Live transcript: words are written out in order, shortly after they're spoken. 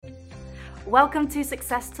Welcome to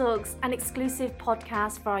Success Talks, an exclusive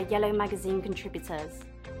podcast for our Yellow Magazine contributors.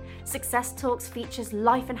 Success Talks features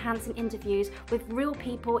life-enhancing interviews with real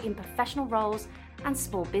people in professional roles and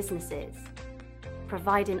small businesses,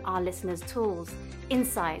 providing our listeners tools,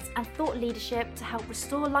 insights, and thought leadership to help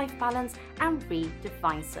restore life balance and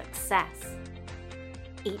redefine success.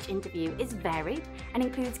 Each interview is varied and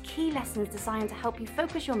includes key lessons designed to help you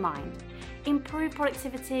focus your mind, improve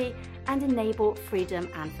productivity, and enable freedom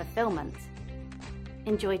and fulfillment.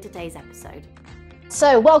 Enjoy today's episode.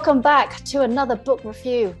 So welcome back to another book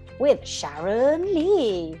review with Sharon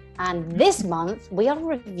Lee. And this month we are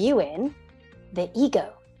reviewing The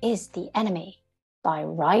Ego is the Enemy by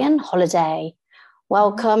Ryan Holiday.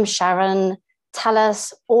 Welcome, Sharon. Tell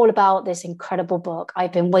us all about this incredible book.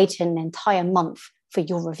 I've been waiting an entire month for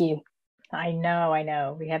your review. I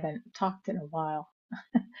know. We haven't talked in a while.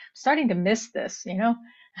 I'm starting to miss this, you know.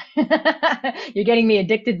 You're getting me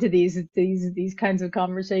addicted to these kinds of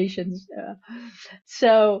conversations.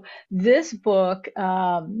 So this book,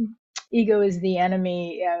 Ego is the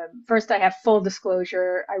Enemy. First, I have full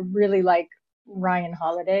disclosure. I really like Ryan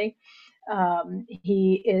Holiday.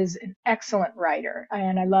 He is an excellent writer,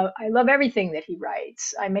 and I love everything that he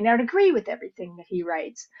writes. I may not agree with everything that he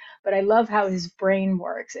writes, but I love how his brain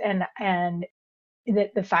works, and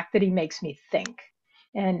the fact that he makes me think,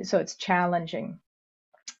 and so it's challenging.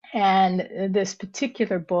 And this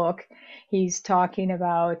particular book, he's talking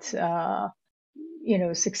about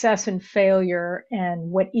success and failure,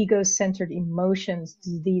 and what ego-centered emotions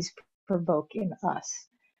do these provoke in us.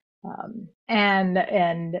 And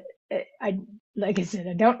I, like I said,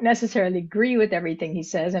 I don't necessarily agree with everything he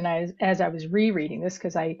says. And as I was rereading this,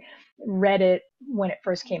 because I read it when it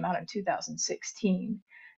first came out in 2016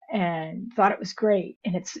 and thought it was great.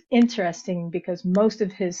 And it's interesting because most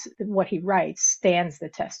of what he writes stands the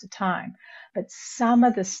test of time. But some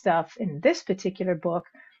of the stuff in this particular book,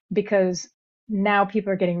 because now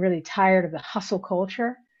people are getting really tired of the hustle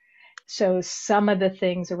culture. So some of the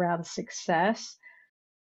things around success,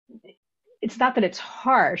 it's not that it's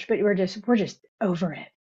harsh, but we're just over it,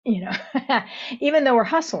 you know. Even though we're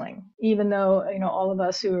hustling, even though, you know, all of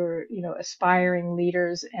us who are, you know, aspiring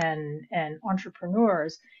leaders and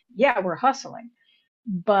entrepreneurs, yeah, we're hustling,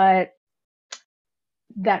 but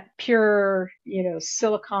that pure, you know,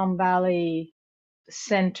 Silicon Valley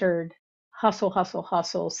centered hustle,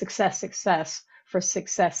 success for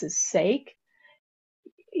success's sake.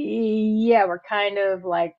 Yeah, we're kind of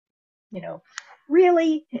like, you know,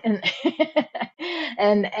 really?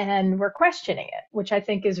 And we're questioning it, which I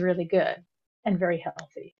think is really good and very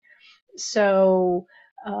healthy. So,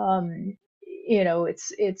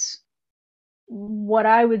 it's what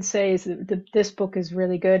I would say is that this book is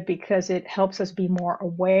really good because it helps us be more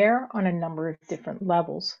aware on a number of different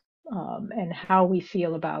levels, and how we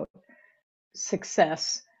feel about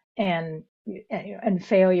success and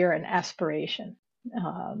failure and aspiration.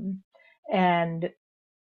 And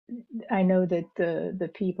I know that the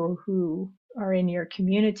people who are in your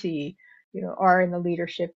community, you know, are in the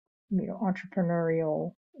leadership, you know,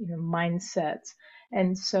 entrepreneurial, you know, mindsets.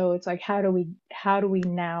 And so it's like, how do we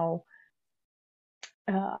now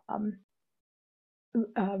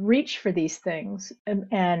reach for these things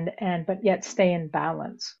and but yet stay in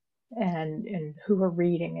balance, and who we're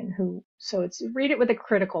reading and who. So it's read it with a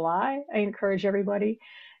critical eye. I encourage everybody,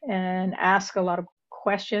 and ask a lot of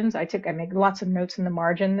questions. I made lots of notes in the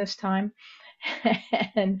margin this time,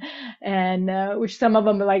 and which some of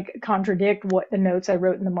them like contradict what the notes I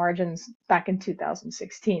wrote in the margins back in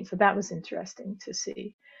 2016. So that was interesting to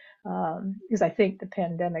see, because I think the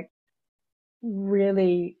pandemic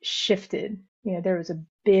really shifted. You know, there was a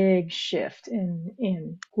big shift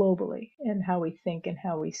in globally in how we think and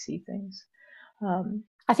how we see things.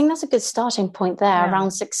 I think that's a good starting point there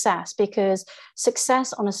around success, because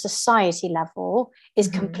success on a society level is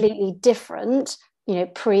completely different, you know,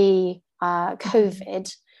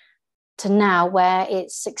 pre-COVID to now, where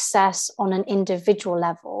it's success on an individual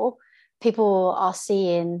level. People are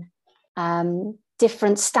seeing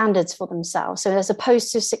different standards for themselves. So as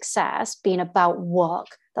opposed to success being about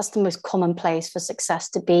work, that's the most common place for success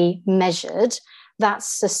to be measured. That's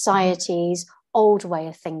society's old way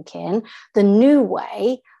of thinking. The new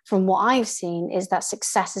way, from what I've seen, is that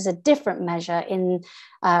success is a different measure in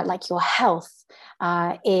like your health,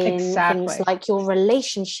 in things like your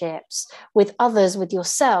relationships with others, with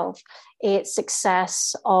yourself. It's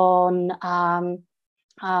success on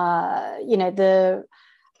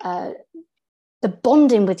the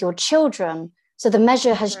bonding with your children. So the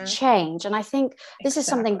measure has changed. And I think this is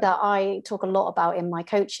something that I talk a lot about in my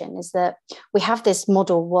coaching, is that we have this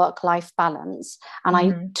model work-life balance. And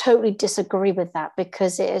I totally disagree with that,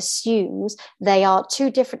 because it assumes they are two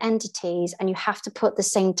different entities and you have to put the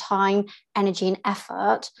same time, energy, and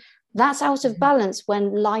effort. That's out of balance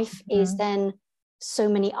when life is then so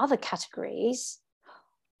many other categories.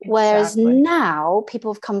 Whereas now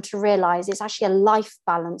people have come to realize it's actually a life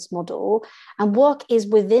balance model, and work is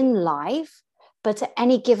within life, but at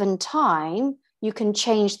any given time, you can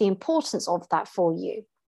change the importance of that for you.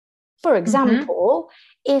 For example,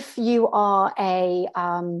 if you are a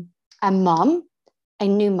mum, a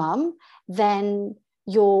new mum, then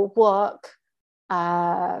your work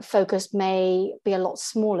focus may be a lot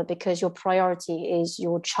smaller, because your priority is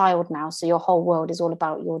your child now. So your whole world is all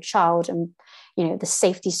about your child and, you know, the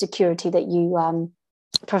safety, security that you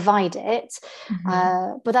provide it.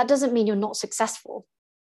 But that doesn't mean you're not successful,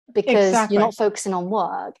 because you're not focusing on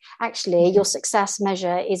work. Actually, your success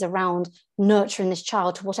measure is around nurturing this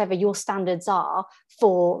child to whatever your standards are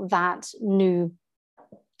for that new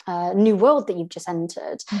world that you've just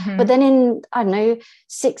entered. But then in, I don't know,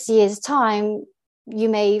 6 years' time, you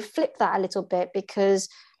may flip that a little bit, because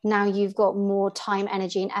now you've got more time,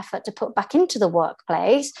 energy, and effort to put back into the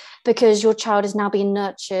workplace, because your child is now being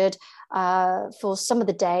nurtured for some of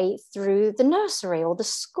the day through the nursery or the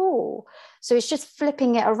school. So it's just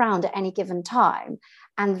flipping it around at any given time.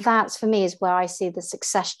 And that's, for me, is where I see the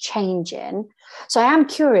success changing. So I am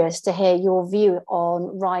curious to hear your view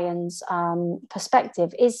on Ryan's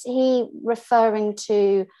perspective. Is he referring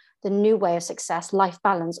to the new way of success, life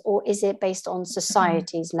balance, or is it based on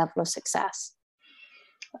society's level of success?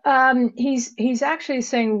 He's actually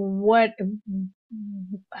saying what,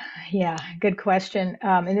 good question.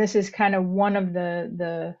 And this is kind of one of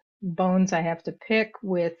the bones I have to pick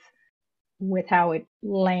with how it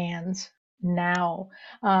lands now.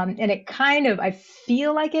 And it kind of, I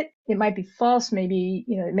feel like it might be false. Maybe,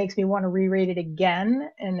 it makes me want to reread it again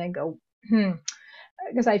and then go,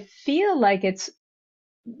 because I feel like it's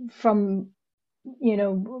from,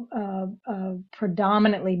 a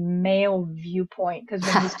predominantly male viewpoint. Because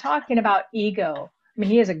when he's talking about ego, I mean,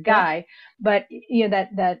 he is a guy, but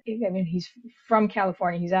he's from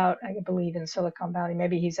California. He's out, I believe, in Silicon Valley.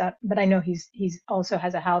 Maybe he's out, but I know he's also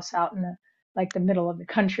has a house out in the middle of the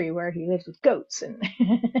country, where he lives with goats and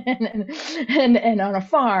and on a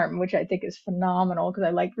farm, which I think is phenomenal, because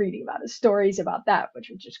I like reading about his stories about that, which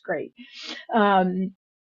was just great.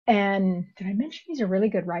 And did I mention he's a really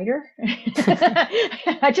good writer?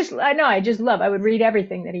 I just love, I would read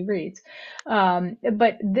everything that he reads.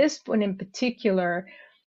 But this one in particular,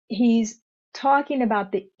 he's talking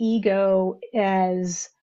about the ego as,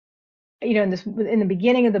 in the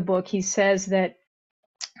beginning of the book, he says that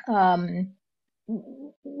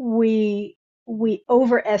we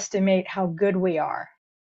overestimate how good we are.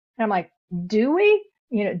 And I'm like, do we?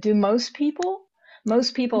 Do most people?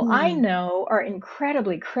 Most people I know are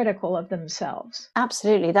incredibly critical of themselves.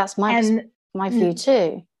 Absolutely. That's my view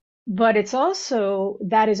too. But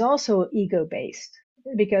that is also ego-based,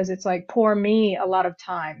 because it's like, poor me, a lot of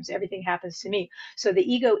times everything happens to me. So the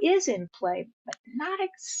ego is in play, but not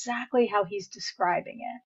exactly how he's describing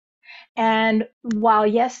it. And while,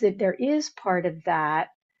 yes, that there is part of that,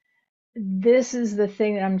 this is the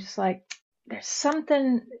thing that I'm just like, there's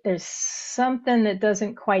something that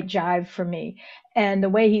doesn't quite jive for me. And the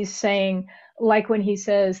way he's saying, like when he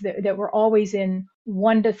says that we're always in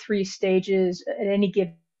 1 to 3 stages at any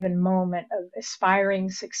given moment of aspiring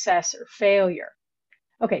success or failure.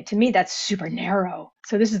 Okay, to me, that's super narrow.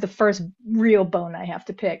 So this is the first real bone I have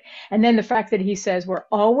to pick. And then the fact that he says we're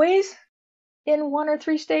always in 1 or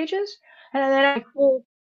 3 stages. And then I'm like, well,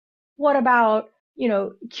 what about,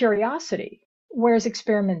 curiosity? Where's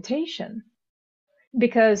experimentation?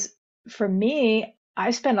 Because for me,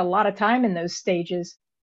 I spend a lot of time in those stages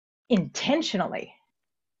intentionally.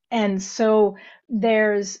 And so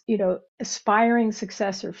there's, aspiring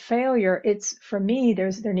success or failure. It's, for me,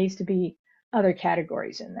 there needs to be other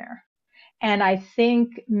categories in there. And I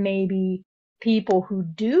think maybe people who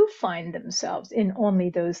do find themselves in only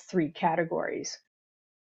those 3 categories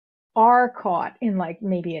are caught in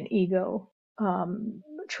maybe an ego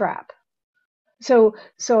trap. So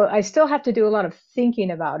I still have to do a lot of thinking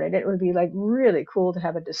about it. It would be really cool to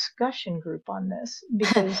have a discussion group on this,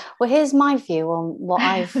 because well, here's my view on what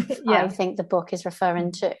I think the book is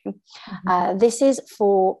referring to. This is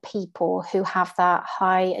for people who have that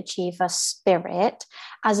high achiever spirit,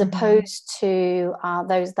 as opposed to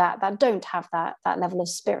those that don't have that level of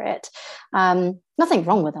spirit. nothing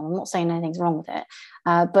wrong with them. I'm not saying anything's wrong with it.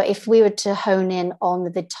 But if we were to hone in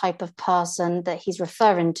on the type of person that he's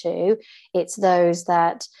referring to, it's those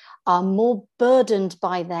that are more burdened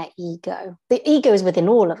by their ego. The ego is within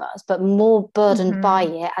all of us, but more burdened by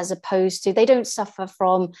it, as opposed to, they don't suffer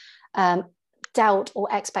from doubt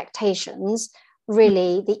or expectations.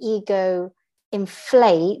 Really, the ego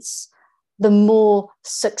inflates the more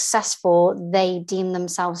successful they deem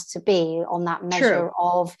themselves to be on that measure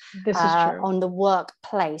of on the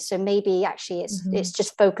workplace. So maybe actually it's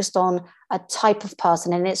just focused on a type of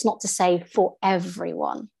person, and it's not to say for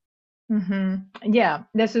everyone. Yeah,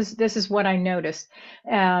 this is what I noticed,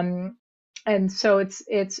 and so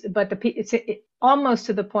it's almost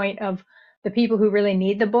to the point of the people who really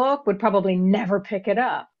need the book would probably never pick it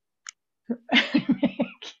up.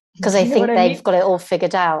 Because they think they've got it all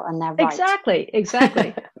figured out and they're right.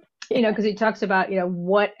 Exactly. Because he talks about,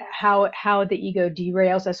 how the ego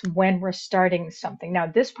derails us when we're starting something. Now,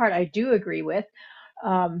 this part I do agree with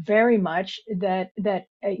very much, that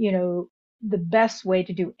the best way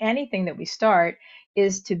to do anything that we start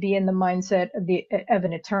is to be in the mindset of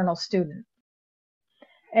an eternal student.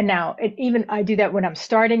 And now I do that when I'm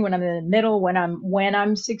starting, when I'm in the middle, when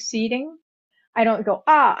I'm succeeding. I don't go,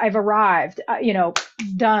 I've arrived,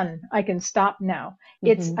 done. I can stop now.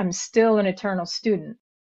 I'm still an eternal student.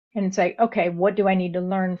 And it's like, okay, what do I need to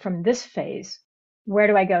learn from this phase? Where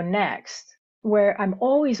do I go next? Where I'm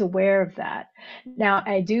always aware of that. Now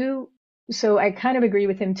so I kind of agree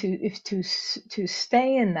with him to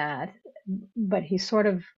stay in that, but he sort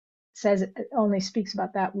of says it only speaks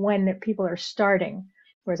about that when people are starting.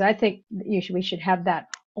 Whereas I think we should have that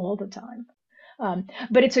all the time.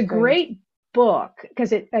 But it's a great book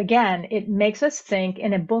because it makes us think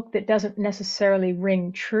in a book that doesn't necessarily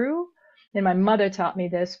ring true. And my mother taught me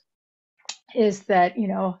this, is that,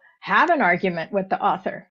 have an argument with the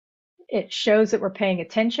author. It shows that we're paying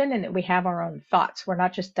attention and that we have our own thoughts. We're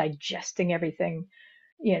not just digesting everything,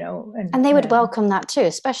 and they would welcome that too,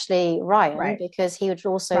 especially Ryan, because he would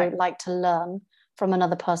also like to learn from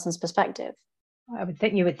another person's perspective. I would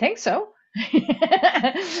think you would think so.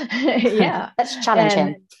 Yeah. Let's challenge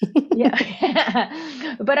him.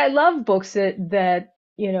 Yeah. But I love books that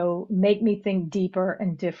make me think deeper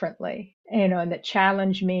and differently, and that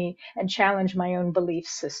challenge me and challenge my own belief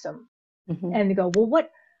system. And to go, well,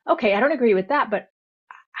 okay, I don't agree with that, but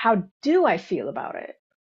how do I feel about it?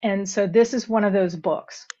 And so this is one of those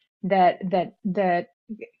books that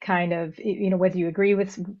kind of, whether you agree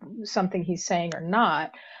with something he's saying or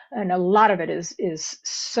not, and a lot of it is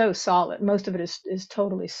so solid. Most of it is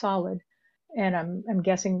totally solid. And I'm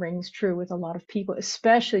guessing rings true with a lot of people,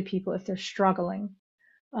 especially people if they're struggling,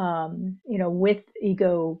 with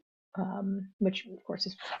ego, which of course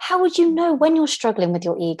is. How would you know when you're struggling with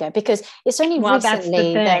your ego? Because it's only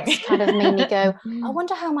recently that's kind of made me go, I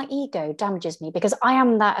wonder how my ego damages me, because I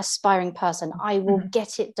am that aspiring person. I will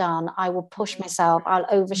get it done. I will push myself. I'll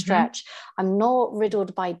overstretch. I'm not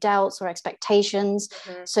riddled by doubts or expectations.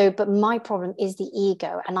 But my problem is the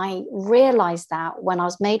ego. And I realized that when I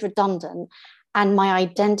was made redundant and my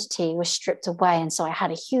identity was stripped away. And so I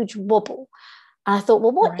had a huge wobble. And I thought,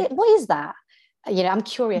 well, what is that? I'm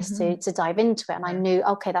curious to dive into it. And I knew,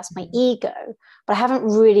 okay, that's my ego, but I haven't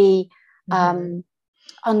really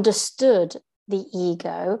understood the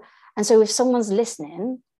ego. And so if someone's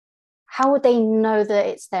listening, how would they know that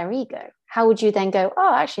it's their ego? How would you then go,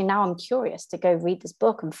 oh, actually, now I'm curious to go read this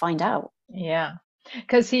book and find out? Yeah,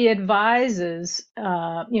 because he advises,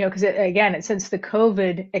 because since the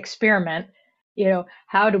COVID experiment,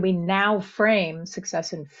 how do we now frame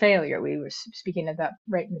success and failure? We were speaking of that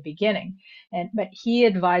right in the beginning. But he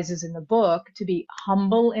advises in the book to be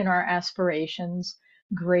humble in our aspirations,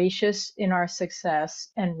 gracious in our success,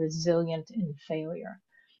 and resilient in failure,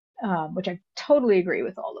 which I totally agree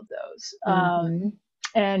with all of those.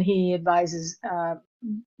 And he advises,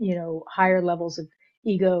 higher levels of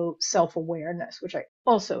ego self-awareness, which I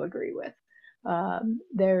also agree with.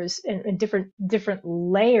 There's in different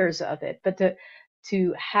layers of it, but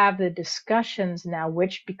to have the discussions now,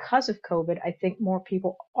 which because of COVID, I think more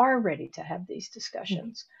people are ready to have these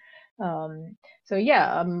discussions. So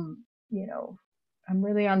yeah, I'm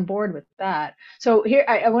really on board with that. So here,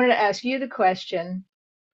 I wanted to ask you the question: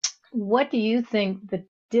 what do you think the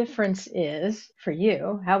difference is for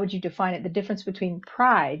you? How would you define it? The difference between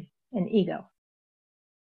pride and ego?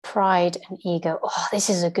 Pride and ego. Oh, this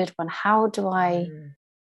is a good one. How do I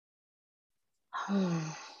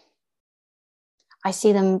I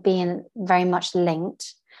see them being very much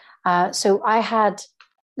linked. So let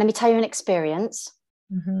me tell you an experience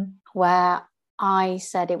where I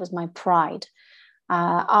said it was my pride.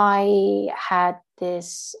 I had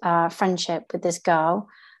this friendship with this girl,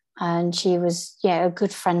 and she was a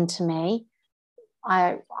good friend to me.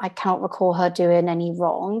 I cannot recall her doing any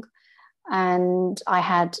wrong. And I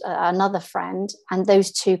had another friend, and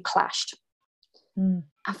those two clashed. And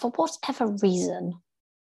for whatever reason,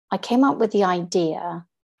 I came up with the idea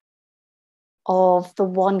of the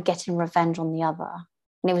one getting revenge on the other.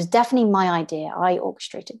 And it was definitely my idea. I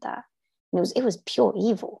orchestrated that. And it was pure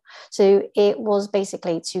evil. So it was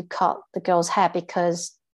basically to cut the girl's hair,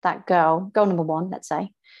 because that girl number one, let's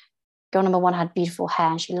say, girl number one had beautiful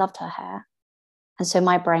hair and she loved her hair. And so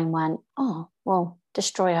my brain went, oh, well,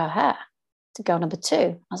 destroy her hair. To girl number two,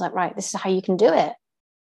 I was like, right, this is how you can do it.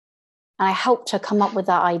 And I helped her come up with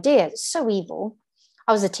that idea. It's so evil.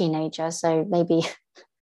 I was a teenager, so maybe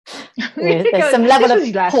there's some level of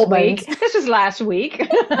hormones. This was last week.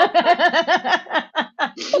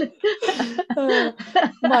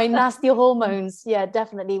 My nasty hormones,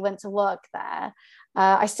 definitely went to work there.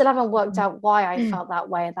 I still haven't worked out why I felt that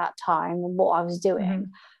way at that time and what I was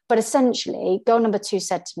doing. But essentially, girl number two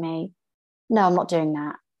said to me, no, I'm not doing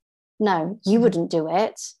that. No, you wouldn't do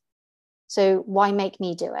it. So why make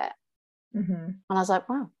me do it? And I was like,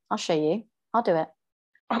 well, I'll show you. I'll do it.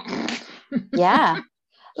 Yeah.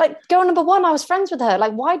 Like girl number one, I was friends with her.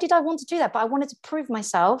 Like, why did I want to do that? But I wanted to prove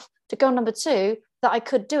myself to girl number two that I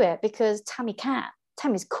could do it, because Tammy can.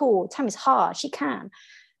 Tammy's cool. Tammy's hard. She can.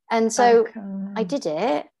 And so I did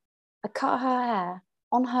it. I cut her hair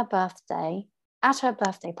on her birthday, at her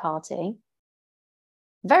birthday party.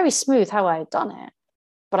 Very smooth how I had done it.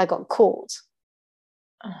 But I got caught.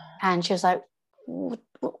 And she was like, what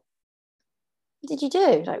did you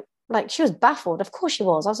do? Like she was baffled. Of course she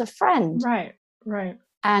was. I was a friend. Right.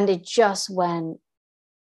 And it just went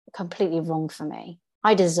completely wrong for me.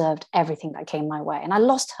 I deserved everything that came my way. And I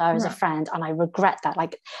lost her as a friend. And I regret that.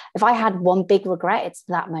 Like, if I had one big regret, it's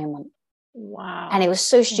that moment. Wow. And it was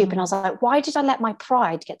so stupid. I was like, why did I let my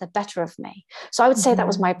pride get the better of me? So I would say that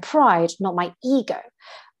was my pride, not my ego.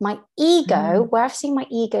 My ego, where I've seen my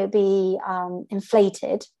ego be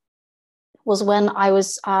inflated, was when I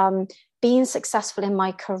was being successful in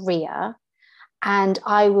my career, and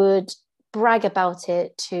I would brag about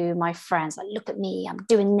it to my friends. Like, look at me, I'm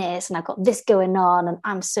doing this and I've got this going on and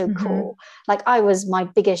I'm so cool. Like, I was my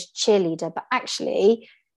biggest cheerleader. But actually,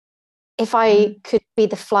 if I could be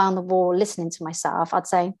the fly on the wall listening to myself, I'd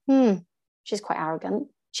say, she's quite arrogant.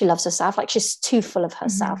 She loves herself. Like, she's too full of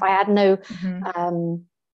herself. I had no,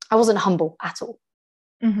 I wasn't humble at all.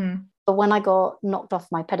 But when I got knocked off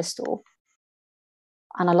my pedestal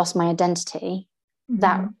and I lost my identity,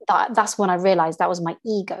 that's when I realized that was my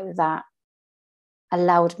ego that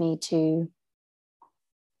allowed me to,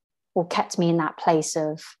 or kept me in that place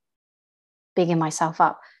of bigging myself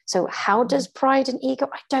up. So how does pride and ego?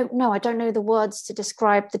 I don't know. I don't know the words to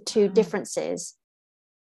describe the two differences,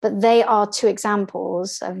 but they are two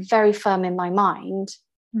examples very firm in my mind,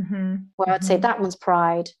 where I'd say that one's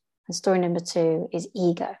pride and story number two is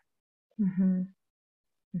ego.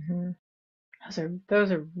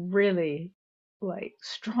 Those are really like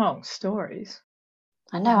strong stories.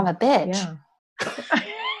 I know, I'm a bitch. Yeah.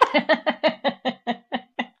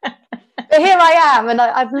 But here I am, and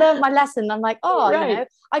I've learned my lesson. I'm like,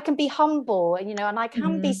 I can be humble, and I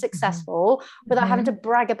can be successful without having to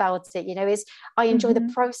brag about it. I enjoy the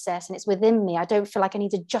process, and it's within me. I don't feel like I need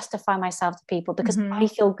to justify myself to people because I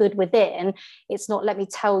feel good within. It's not let me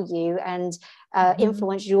tell you and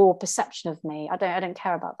influence your perception of me. I don't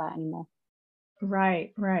care about that anymore.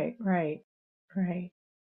 Right.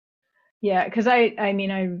 Yeah, because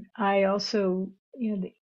I also,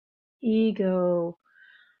 the ego,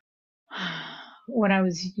 when I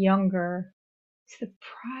was younger, it's the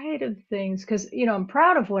pride of things, because, I'm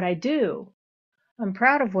proud of what I do. I'm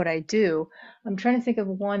trying to think of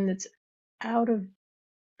one that's out of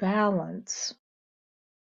balance.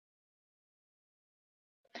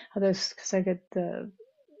 Because I get of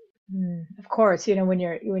course, when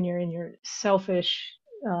you're in your selfish,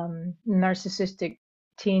 narcissistic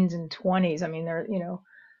teens and 20s, they're,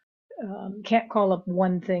 can't call up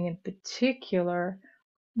one thing in particular,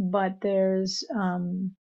 but there's, I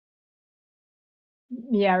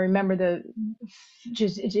remember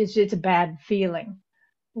it's a bad feeling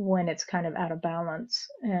when it's kind of out of balance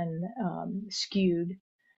and skewed.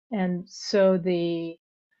 And so he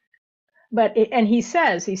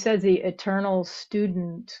says the eternal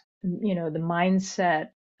student, the mindset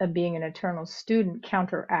of being an eternal student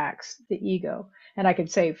counteracts the ego. And I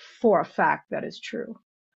could say for a fact that is true.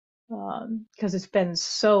 Because it's been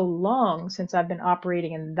so long since I've been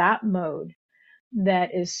operating in that mode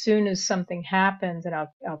that as soon as something happens and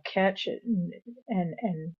I'll catch it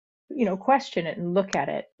and question it and look at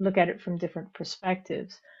it from different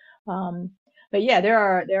perspectives. But yeah, there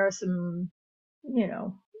are some,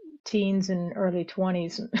 teens and early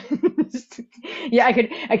 20s. Yeah, I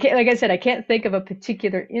can't, like I said, I can't think of a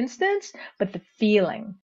particular instance, but the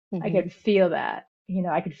feeling, I could feel that,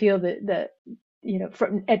 I could feel that,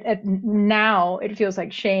 from at now it feels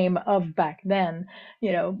like shame of back then,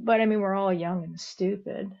 but I mean, we're all young and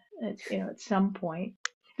stupid at some point.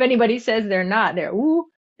 If anybody says they're not,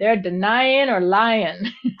 they're denying or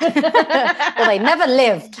lying. Well, they never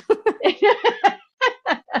lived.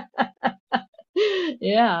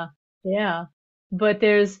 Yeah, yeah. But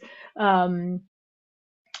there's, yeah,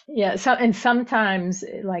 and sometimes,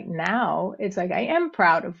 like now, it's like I am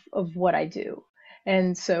proud of what I do.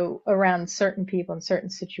 And so around certain people in certain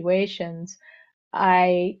situations,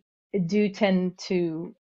 I do tend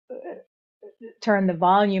to turn the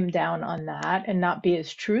volume down on that and not be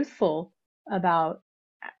as truthful about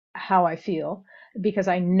how I feel, because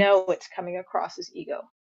I know it's coming across as ego,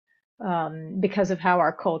 because of how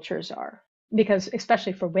our cultures are. Because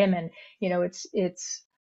especially for women, it's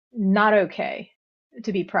not okay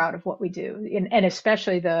to be proud of what we do, and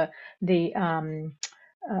especially the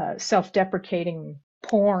self-deprecating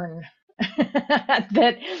porn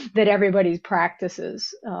that everybody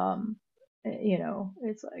practices.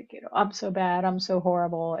 It's like, I'm so bad, I'm so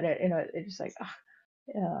horrible, and it's just like,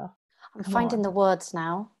 I'm come finding on. the words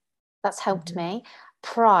now. That's helped me.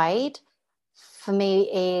 Pride for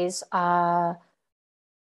me is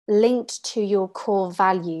linked to your core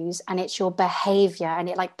values, and it's your behavior, and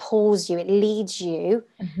it like pulls you, it leads you,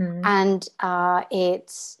 and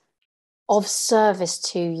it's of service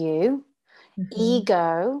to you.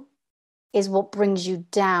 Ego is what brings you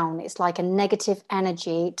down. It's like a negative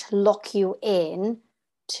energy to lock you in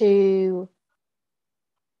to,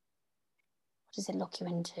 what does it lock you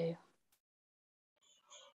into?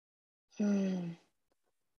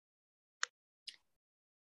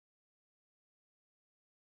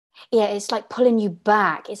 Yeah, it's like pulling you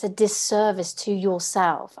back. It's a disservice to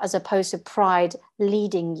yourself as opposed to pride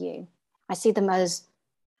leading you. I see them as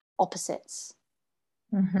opposites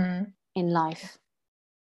in life.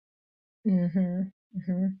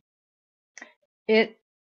 It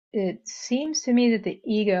seems to me that the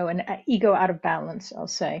ego, and ego out of balance, I'll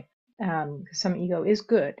say, some ego is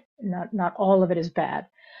good. Not all of it is bad.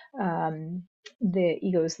 The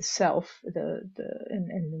ego is the self,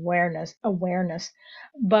 and awareness.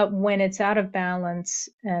 But when it's out of balance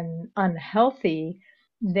and unhealthy,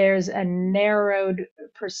 there's a narrowed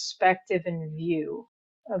perspective and view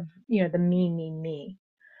of, the me.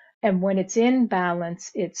 And when it's in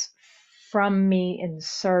balance, it's from me in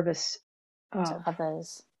service to of.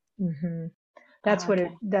 others. That's what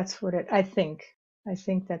it, I think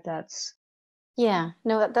that's. Yeah,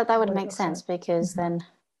 no, that would make sense, because then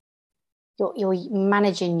you're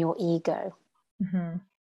managing your ego,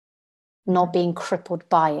 not being crippled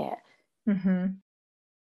by it.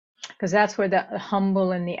 Because that's where the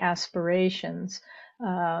humble and the aspirations.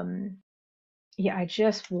 Yeah, I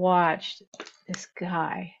just watched this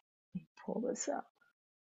guy. Let me pull this up.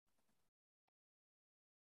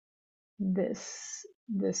 This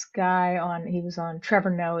guy he was on Trevor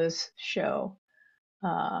Noah's show,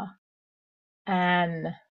 and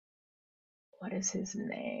what is his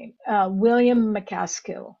name? William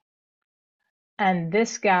McCaskill. And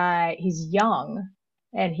this guy, he's young,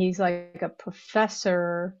 and he's like a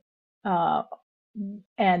professor,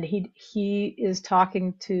 and he is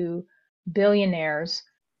talking to billionaires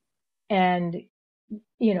and,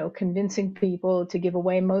 convincing people to give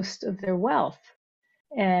away most of their wealth.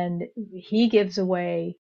 And he gives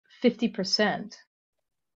away 50%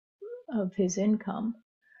 of his income.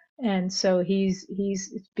 And so it's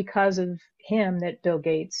because of him that Bill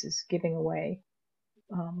Gates is giving away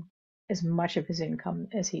as much of his income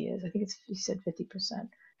as he is. I think he said 50%.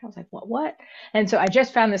 I was like, what? And so I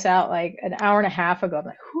just found this out like an hour and a half ago. I'm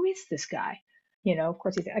like, who is this guy? Of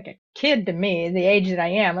course he's like a kid to me, the age that I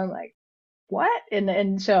am. I'm like, what?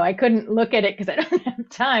 And so I couldn't look at it because I don't have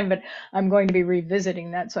time, but I'm going to be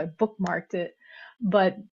revisiting that. So I bookmarked it.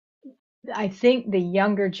 But I think the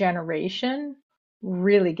younger generation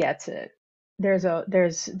really gets it. There's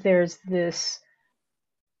this,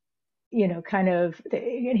 kind of,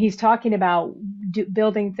 and he's talking about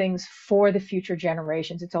building things for the future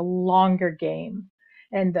generations. It's a longer game,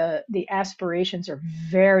 and the aspirations are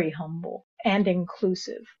very humble and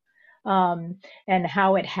inclusive, and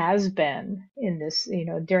how it has been in this,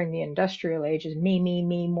 during the industrial ages,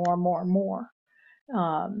 me, more.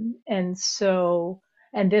 And so,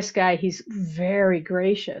 and this guy, he's very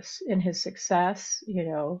gracious in his success,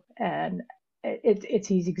 and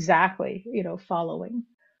he's exactly, following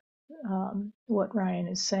what Ryan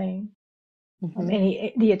is saying. Mm-hmm.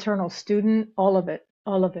 And the eternal student, all of it,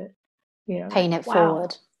 Paying it wow,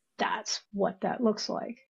 forward. that's what that looks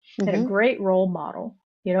like. Mm-hmm. And a great role model,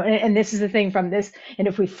 and this is the thing from this. And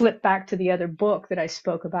if we flip back to the other book that I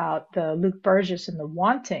spoke about, the Luke Burgess and the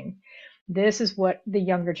Wanting, this is what the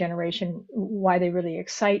younger generation, why they really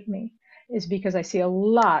excite me, is because I see a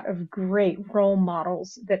lot of great role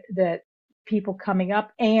models that people coming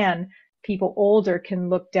up and people older can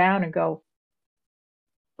look down and go,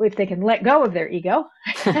 if they can let go of their ego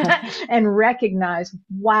and recognize,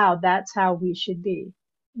 wow, that's how we should be.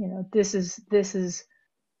 This is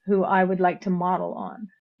who I would like to model on.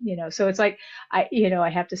 So it's like, I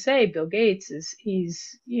have to say, Bill Gates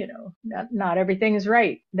he's not everything is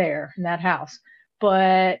right there in that house,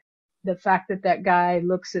 but the fact that guy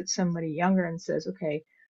looks at somebody younger and says, okay,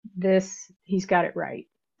 he's got it right.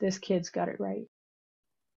 This kid's got it right.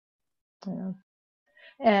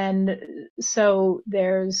 And so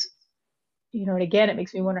there's, and again, it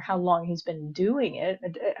makes me wonder how long he's been doing it.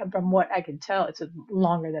 From what I can tell, it's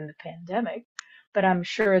longer than the pandemic, but I'm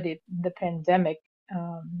sure the pandemic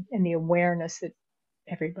and the awareness that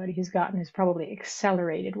everybody has gotten has probably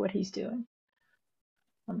accelerated what he's doing.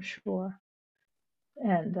 I'm sure.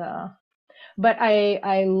 And, but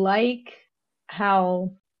I like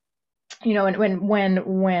how, and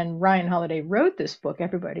when Ryan Holiday wrote this book,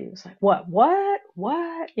 everybody was like, what,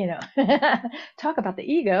 talk about the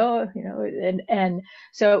ego, and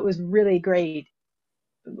so it was really great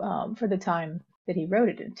for the time that he wrote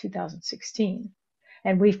it in 2016.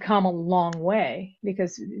 And we've come a long way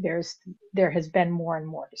because there has been more and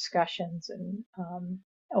more discussions and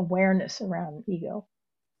awareness around ego.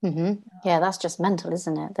 Mm-hmm. Yeah, that's just mental,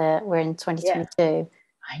 isn't it? That we're in 2022. Yeah,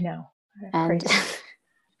 I know. And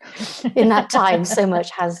in that time, so much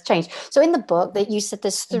has changed. So in the book that you said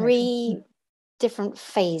there's 3 different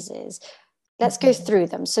phases. Let's go through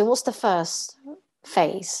them. So what's the first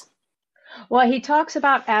phase? Well, he talks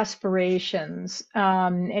about aspirations,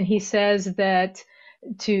 and he says that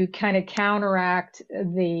to kind of counteract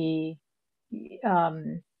the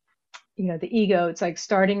ego, it's like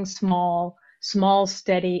starting small,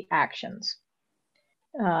 steady actions.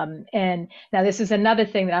 And now this is another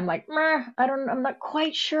thing that I'm like, I'm not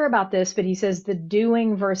quite sure about this, but he says the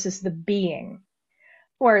doing versus the being.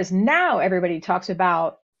 Whereas now everybody talks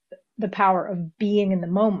about the power of being in the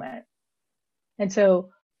moment. And so,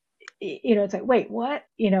 it's like, wait, what?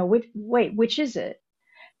 Which is it?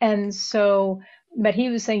 And so, but he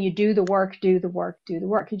was saying you do the work. You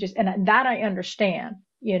just, and that I understand,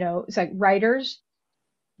 it's like writers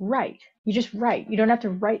write. You just write. You don't have to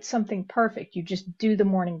write something perfect. You just do the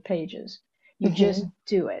morning pages. You just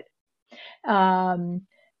do it. And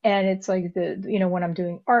it's like when I'm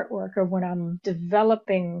doing artwork or when I'm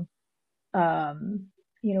developing, a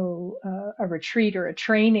retreat or a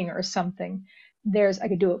training or something, I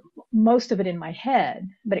could do most of it in my head,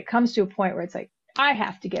 but it comes to a point where it's like, I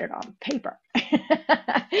have to get it on paper.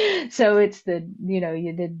 So it's the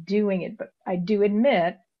doing it, but I do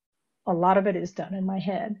admit a lot of it is done in my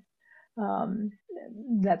head.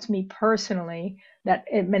 That's me personally.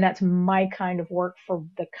 That's my kind of work for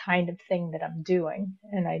the kind of thing that I'm doing.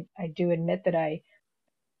 And I do admit that I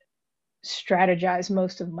strategize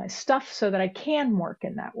most of my stuff so that I can work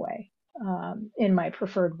in that way, in my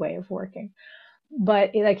preferred way of working.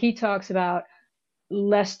 But like he talks about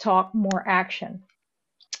less talk, more action.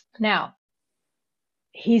 Now,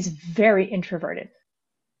 he's very introverted.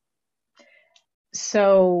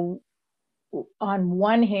 So on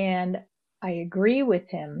one hand, I agree with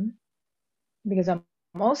him because I'm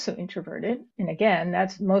also introverted. And again,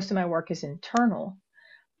 that's most of my work is internal.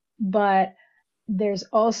 But there's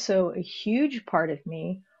also a huge part of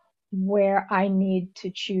me where I need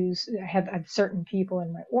to choose. I have certain people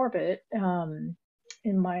in my orbit,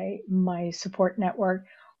 in my support network,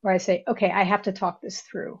 where I say, okay, I have to talk this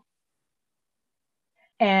through.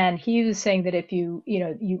 And he was saying that if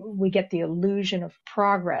we get the illusion of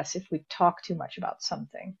progress if we talk too much about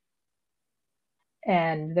something,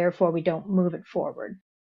 and therefore we don't move it forward.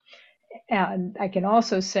 And I can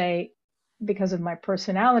also say, because of my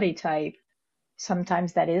personality type,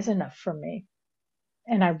 sometimes that is enough for me.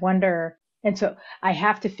 And I wonder, and so I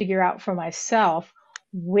have to figure out for myself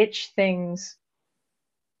which things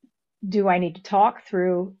do I need to talk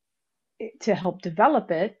through to help develop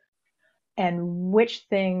it, and which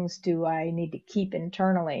things do I need to keep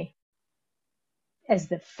internally as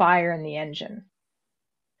the fire in the engine.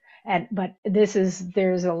 But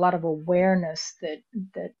there's a lot of awareness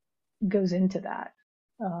that goes into that.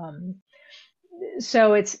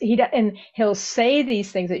 So he'll say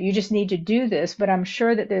these things that you just need to do this, but I'm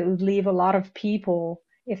sure that they would leave a lot of people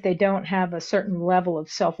if they don't have a certain level of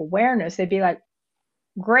self-awareness, they'd be like,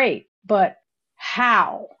 great, but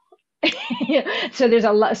how? So there's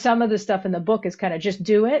a lot, some of the stuff in the book is kind of just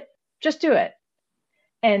do it, just do it.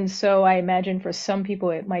 And so I imagine for some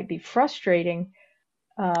people it might be frustrating,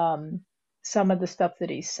 some of the stuff that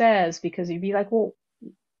he says, because you'd be like, well,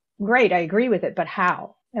 great, I agree with it, but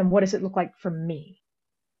how? And what does it look like for me?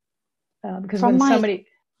 Because when somebody,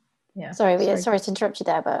 sorry to interrupt you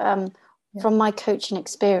there, but from my coaching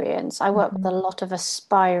experience, I work with a lot of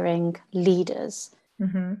aspiring leaders,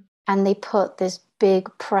 and they put this big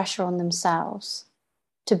pressure on themselves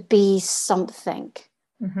to be something,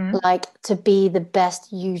 like to be the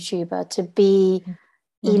best YouTuber, to be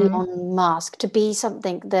Elon Musk, to be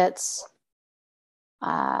something that's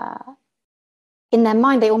in their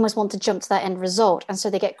mind, they almost want to jump to that end result. And so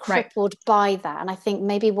they get crippled by that. And I think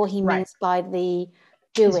maybe what he means by the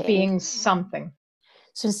doing is being something.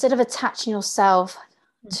 So instead of attaching yourself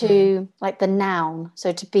to like the noun,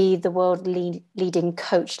 so to be the world leading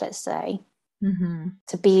coach, let's say,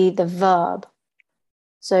 to be the verb.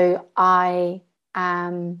 So I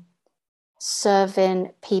am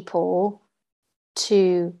serving people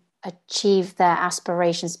to achieve their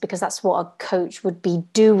aspirations, because that's what a coach would be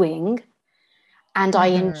doing. And I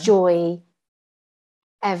enjoy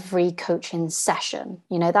every coaching session.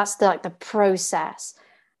 You know, that's the process.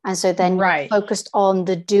 And so then you're focused on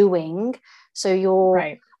the doing. So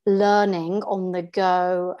you're learning on the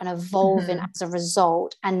go and evolving as a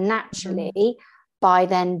result. And naturally, by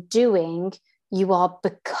then doing, you are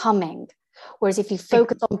becoming. Whereas if you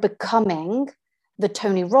focus on becoming the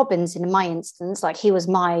Tony Robbins, in my instance, like he was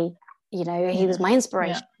my, he was my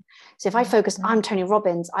inspiration. So if I focused, I'm Tony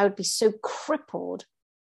Robbins, I would be so crippled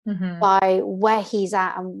by where he's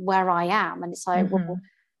at and where I am. And it's like, well,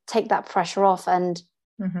 take that pressure off and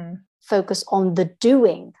focus on the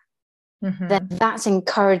doing. Then that's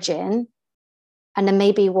encouraging. And then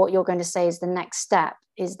maybe what you're going to say is the next step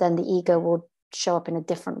is then the ego will show up in a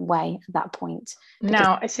different way at that point.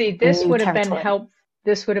 Now, I see this would have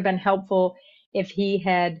been helpful if he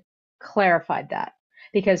had clarified that,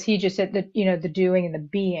 because he just said that, the doing and the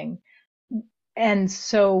being. And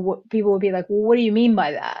so people would be like, well, what do you mean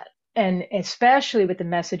by that? And especially with the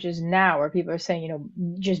messages now where people are saying,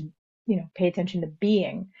 just, pay attention to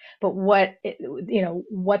being. But what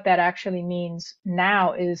that actually means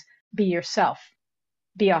now is be yourself,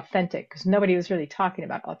 be authentic, because nobody was really talking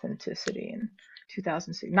about authenticity in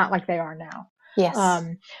 2006, not like they are now. Yes.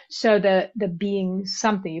 So the being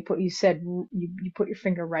something, you put your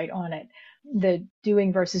finger right on it. The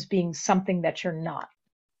doing versus being something that you're not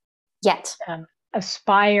yet.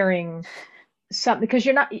 Aspiring something, because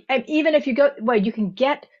you're not, even if you go, well, you can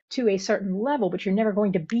get to a certain level, but you're never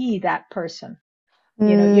going to be that person.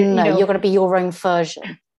 You're going to be your own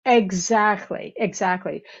version. Exactly.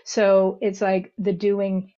 So it's like the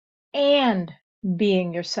doing and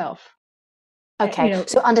being yourself. Okay,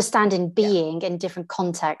 so understanding being in different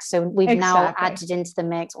contexts. So we've now added into the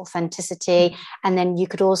mix authenticity, and then you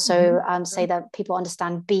could also say that people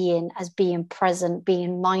understand being as being present,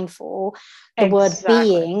 being mindful. The word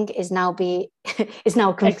being is now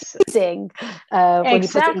confusing when you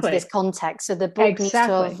put it into this context. So the book needs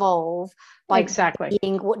to evolve by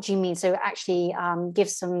being. What do you mean? So actually, give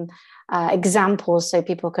some examples so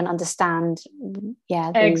people can understand.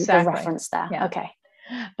 The reference there. Yeah. Okay.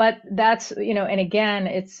 But that's, and again,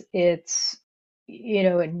 it's,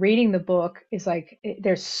 in reading the book is like,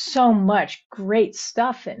 there's so much great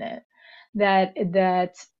stuff in it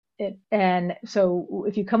and so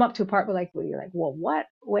if you come up to a part where you're like, well, what?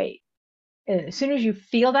 Wait. And as soon as you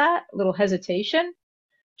feel that little hesitation,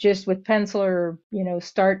 just with pencil or,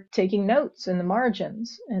 start taking notes in the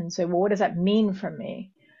margins and say, well, what does that mean for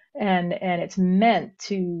me? And it's meant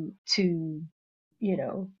to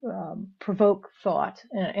provoke thought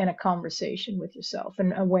and a conversation with yourself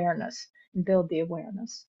and awareness, and build the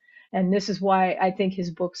awareness. And this is why I think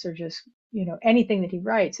his books are just, anything that he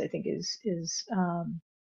writes, I think is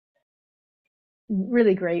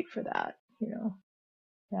really great for that,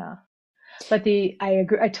 Yeah. But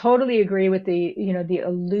I totally agree with the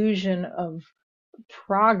illusion of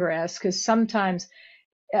progress, because sometimes,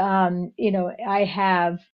 because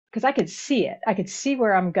I could see it. I could see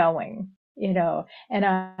where I'm going, and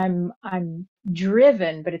I'm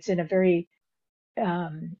driven, but it's in a very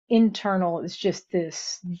internal. It's just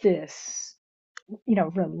this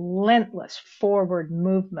relentless forward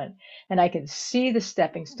movement, and I can see the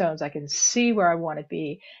stepping stones. I can see where I want to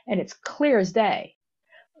be, and it's clear as day.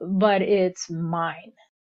 But it's mine.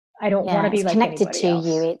 I don't want to be it's like connected anybody to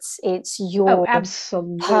else. you. It's your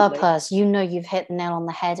Absolutely. purpose. You know, you've hit the nail on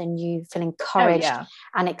the head, and you feel encouraged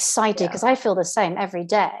and excited, because I feel the same every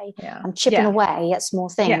day. I'm chipping away at small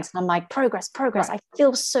things, and I'm like, progress. Right. I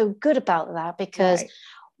feel so good about that, because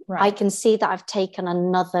Right. I can see that I've taken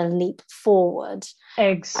another leap forward.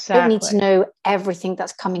 Exactly. I don't need to know everything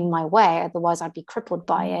that's coming my way, otherwise I'd be crippled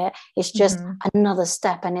by it. It's just another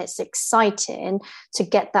step, and it's exciting to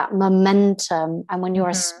get that momentum. And when you're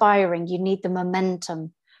aspiring, you need the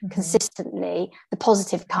momentum consistently, the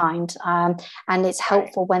positive kind. And it's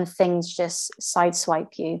helpful when things just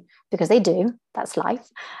sideswipe you, because they do. That's life.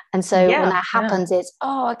 And so when that happens, it's,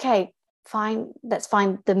 oh, okay, fine, let's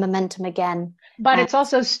find the momentum again. But it's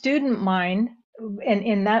also student mind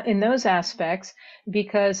in those aspects,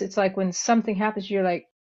 because it's like when something happens, you're like,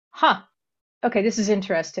 okay, this is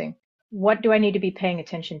interesting. What do I need to be paying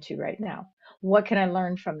attention to right now? What can I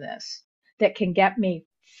learn from this that can get me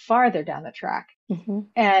farther down the track?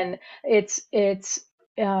 And it's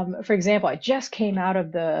for example, I just came out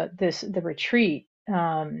of the retreat,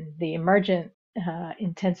 the emergent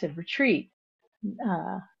intensive retreat,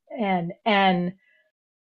 and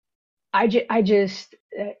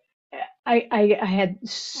I had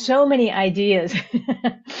so many ideas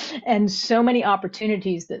and so many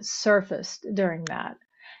opportunities that surfaced during that.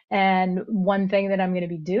 And one thing that I'm going to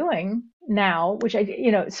be doing now, which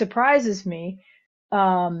surprises me,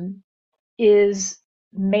 is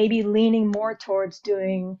maybe leaning more towards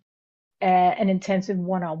doing an intensive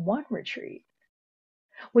one-on-one retreat,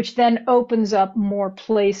 which then opens up more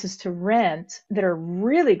places to rent that are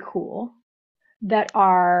really cool, that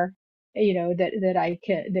are, that I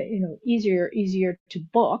can, easier to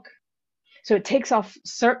book. So it takes off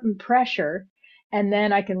certain pressure, and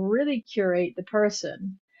then I can really curate the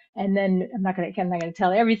person. And then I'm not going to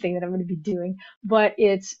tell everything that I'm going to be doing, but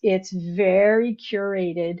it's very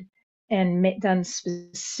curated and done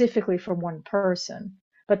specifically for one person,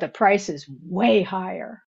 but the price is way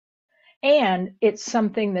higher. And it's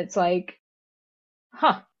something that's like,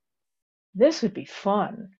 this would be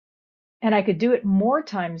fun. And I could do it more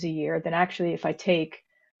times a year than actually if I take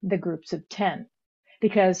the groups of 10,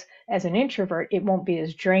 because as an introvert, it won't be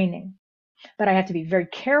as draining. But I have to be very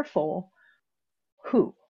careful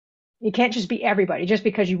who. You can't just be everybody. Just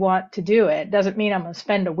because you want to do it doesn't mean I'm going to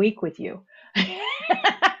spend a week with you.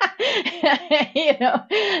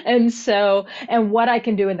 And what I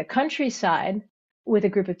can do in the countryside with a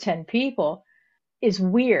group of 10 people is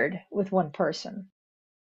weird with one person.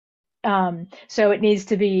 So it needs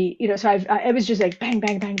to be, so it was just like bang,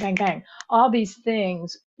 bang, bang, bang, bang. All these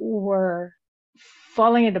things were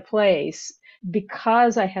falling into place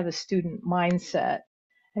because I have a student mindset.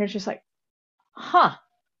 And it's just like,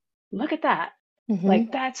 look at that.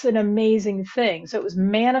 Like, that's an amazing thing. So it was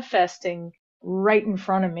manifesting right in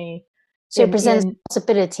front of me. So it presents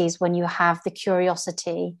possibilities when you have the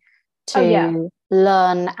curiosity to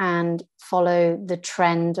learn and follow the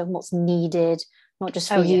trend of what's needed, not just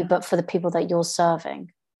for you, but for the people that you're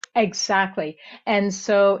serving. Exactly. And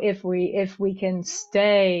so if we can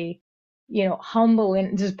stay, humble,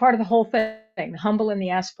 and this is part of the whole thing, humble in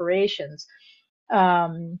the aspirations,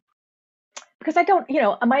 because I don't,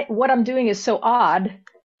 what I'm doing is so odd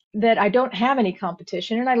that I don't have any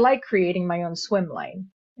competition, and I like creating my own swim lane.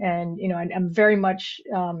 And, I'm very much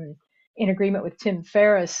in agreement with Tim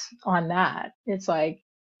Ferriss on that. It's like,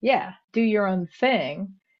 do your own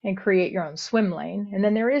thing and create your own swim lane. And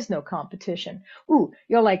then there is no competition. Ooh,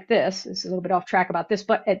 you'll like this. This is a little bit off track about this,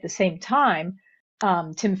 but at the same time,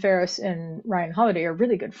 Tim Ferriss and Ryan Holiday are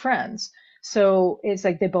really good friends. So it's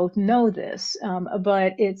like they both know this,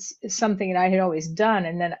 but it's something that I had always done.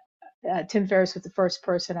 And then Tim Ferriss was the first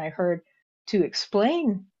person I heard to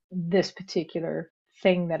explain this particular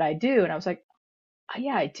thing that I do. And I was like,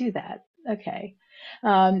 I do that. Okay.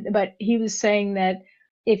 But he was saying that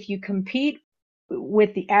if you compete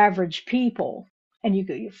with the average people and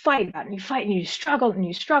you fight about it and you fight and you struggle and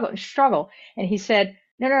you struggle and struggle. And he said,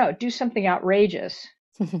 no, do something outrageous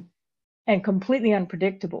and completely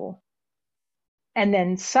unpredictable. And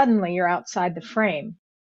then suddenly you're outside the frame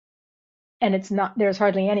and there's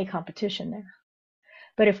hardly any competition there.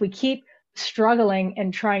 But if we keep struggling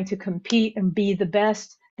and trying to compete and be the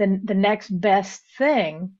best, then the next best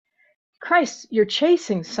thing, Christ, you're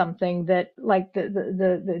chasing something that, like,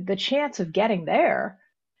 the chance of getting there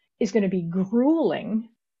is going to be grueling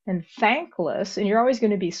and thankless, and you're always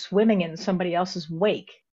going to be swimming in somebody else's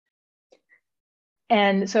wake.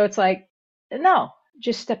 And so it's like, no,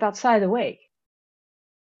 just step outside the wake.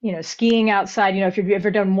 Skiing outside, if you've ever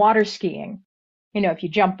done water skiing, if you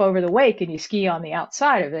jump over the wake and you ski on the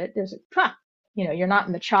outside of it, there's you're not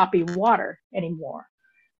in the choppy water anymore.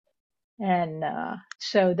 And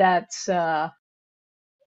so that's and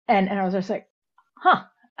I was just like, huh,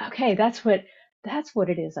 okay, that's what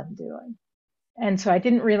it is I'm doing. And so I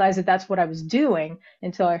didn't realize that that's what I was doing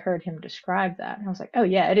until I heard him describe that. And I was like, oh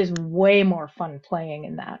yeah, it is way more fun playing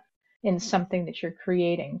in that, in something that you're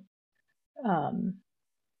creating um,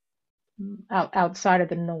 outside of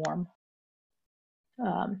the norm.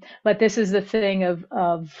 But this is the thing of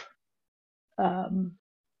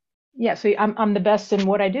yeah. So I'm the best in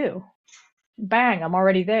what I do. Bang! I'm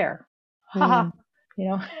already there. Haha. You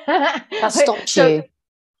know. That stops you.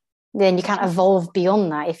 Then you can't evolve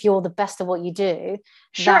beyond that. If you're the best of what you do,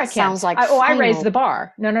 sure, that I can. sounds like I raise the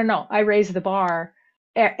bar. No. I raise the bar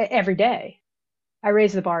every day. I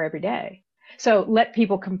raise the bar every day. So let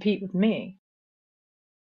people compete with me.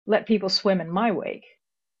 Let people swim in my wake.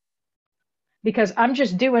 Because I'm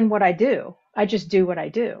just doing what I do. I just do what I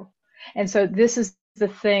do. And so this is the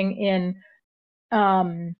thing in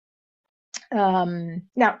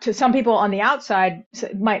now, to some people on the outside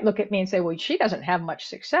might look at me and say, well, she doesn't have much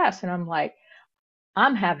success. And I'm like,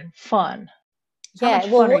 I'm having fun. Yeah,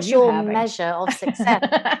 well, what's your measure of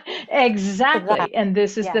success? Exactly. And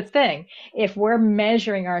this is the thing. If we're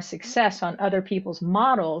measuring our success on other people's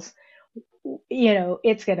models, you know,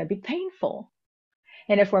 it's going to be painful.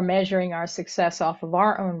 And if we're measuring our success off of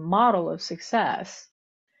our own model of success,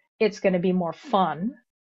 it's going to be more fun.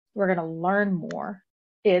 We're going to learn more.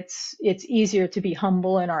 It's easier to be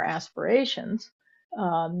humble in our aspirations,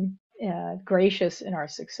 gracious in our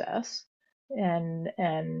success,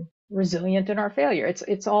 and resilient in our failure.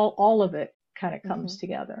 It's all of it kind of comes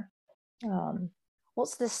together.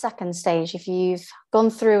 What's the second stage? If you've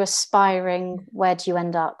gone through aspiring, where do you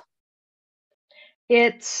end up?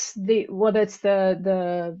 It's the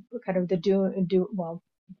kind of the do well.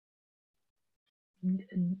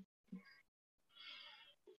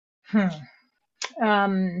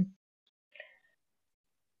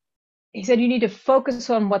 He said you need to focus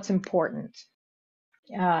on what's important.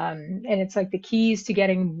 And it's like the keys to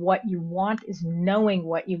getting what you want is knowing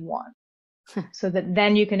what you want, so that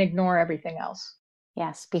then you can ignore everything else.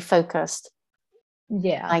 Yes, be focused.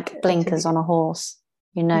 Yeah. Like blinkers on a horse.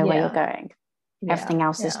 You know where you're going. Yeah. Everything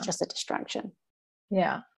else is just a distraction.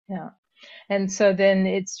 Yeah. And so then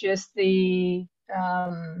it's just the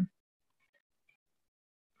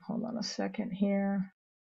hold on a second here.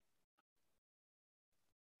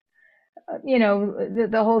 You know,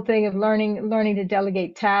 the whole thing of learning to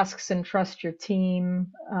delegate tasks and trust your team.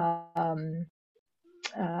 You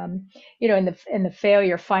know, in the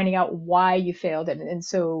failure, finding out why you failed, and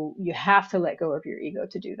so you have to let go of your ego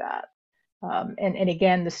to do that. And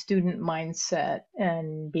again, the student mindset,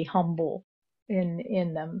 and be humble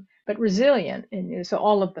in them, but resilient. And so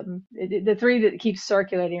all of them, the three that keep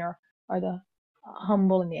circulating are the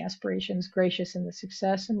humble in the aspirations, gracious in the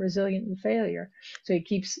success, and resilient in the failure. So it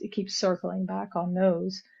keeps circling back on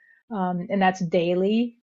those, and that's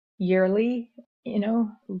daily, yearly, you know,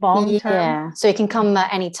 long term. Yeah, so it can come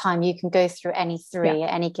at any time. You can go through any three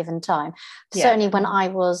at any given time. Certainly when I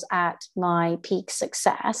was at my peak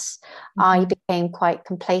success, I became quite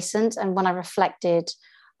complacent. And when I reflected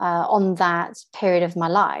on that period of my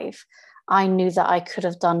life, I knew that I could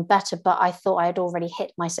have done better, but I thought I had already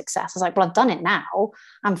hit my success. I was like, well, I've done it now.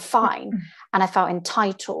 I'm fine. And I felt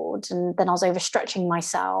entitled. And then I was overstretching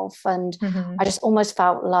myself. And I just almost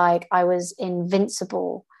felt like I was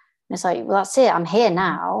invincible. And it's like, well, that's it. I'm here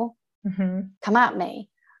now. Come at me.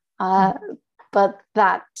 But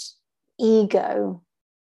that ego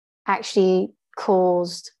actually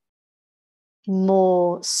caused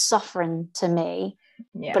more suffering to me.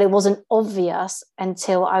 Yeah. But it wasn't obvious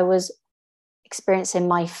until I was experiencing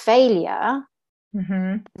my failure.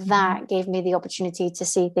 That gave me the opportunity to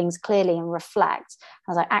see things clearly and reflect.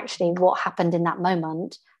 I was like, actually, what happened in that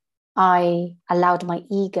moment? I allowed my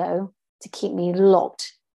ego to keep me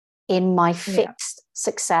locked in my fixed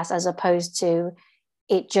success, as opposed to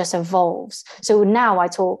it just evolves. So now I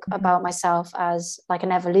talk about myself as like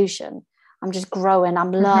an evolution. I'm just growing,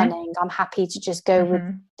 I'm learning, I'm happy to just go with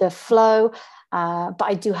the flow. But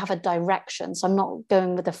I do have a direction. So I'm not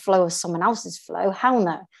going with the flow of someone else's flow. Hell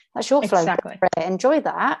no. That's your flow. Exactly. Enjoy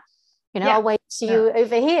that. You know, I'll wait to see you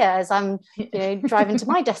over here as I'm, you know, driving to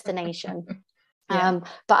my destination. But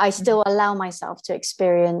I still allow myself to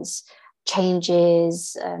experience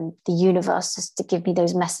changes, the universe just to give me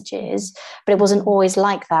those messages. But it wasn't always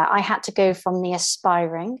like that. I had to go from the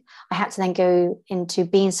aspiring, I had to then go into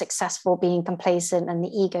being successful, being complacent, and the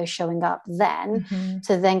ego showing up then,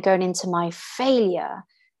 to then going into my failure,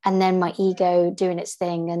 and then my ego doing its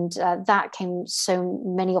thing. And that came so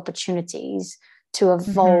many opportunities to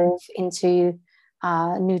evolve into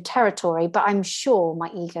new territory, but I'm sure my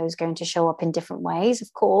ego is going to show up in different ways.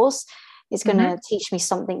 Of course, it's going to teach me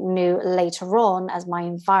something new later on as my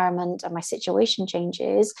environment and my situation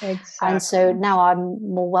changes. Exactly. And so now I'm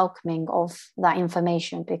more welcoming of that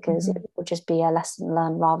information, because it will just be a lesson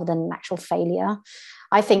learned rather than an actual failure.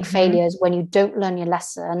 I think failure is when you don't learn your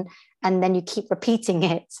lesson and then you keep repeating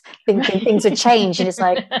it, thinking things have changed, and it's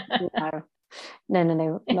like, no,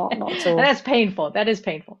 not at all. And that's painful. That is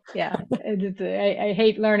painful. Yeah. I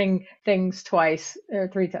hate learning things twice or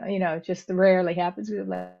three times. It just rarely happens.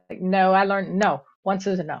 Like, no, I learned, no, once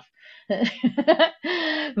is enough.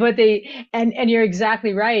 But and you're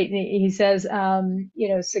exactly right. He says,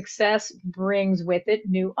 success brings with it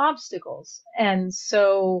new obstacles. And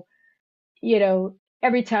so,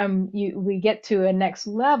 every time we get to a next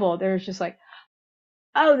level, there's just like,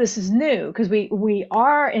 oh, this is new, because we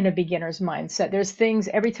are in a beginner's mindset. There's things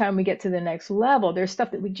every time we get to the next level, there's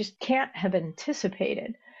stuff that we just can't have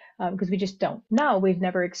anticipated, because we just don't know. We've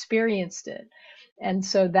never experienced it. And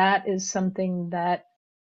so that is something that,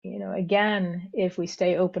 again, if we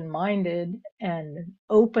stay open-minded and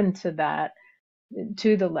open to that,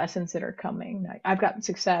 to the lessons that are coming. I've gotten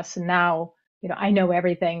success, and now, I know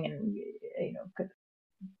everything, and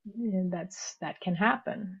that can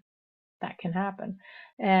happen. That can happen.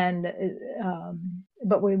 And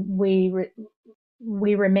but we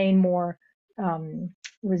remain more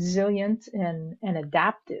resilient and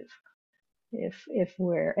adaptive if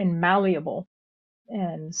we're, and malleable.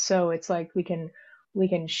 And so it's like we can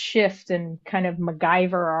shift and kind of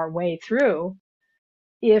MacGyver our way through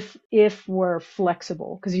if we're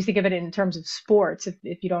flexible. Because you think of it in terms of sports,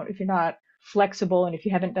 if you're not flexible, and if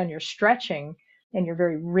you haven't done your stretching and you're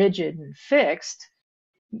very rigid and fixed,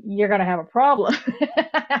 you're going to have a problem.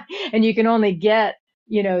 And you can only get,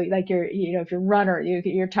 like if you're a runner,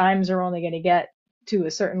 your times are only going to get to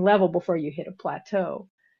a certain level before you hit a plateau.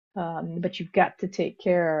 But you've got to take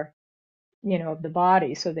care, of the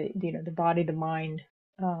body. So that, the body, the mind,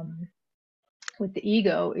 with the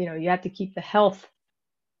ego, you have to keep the health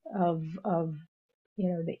of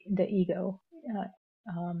the ego.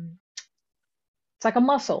 It's like a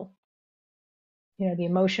muscle. The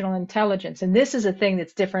emotional intelligence. And this is a thing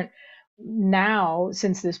that's different now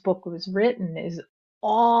since this book was written, is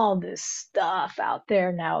all this stuff out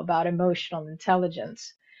there now about emotional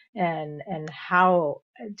intelligence and how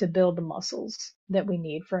to build the muscles that we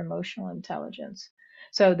need for emotional intelligence.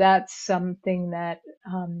 So that's something that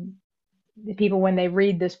the people, when they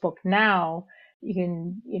read this book now, you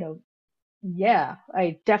can,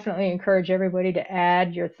 I definitely encourage everybody to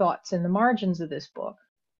add your thoughts in the margins of this book.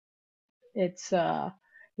 It's, it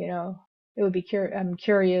would be I'm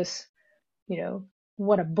curious,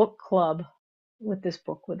 what a book club with this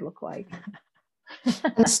book would look like.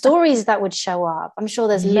 And the stories that would show up, I'm sure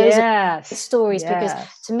there's loads of stories, because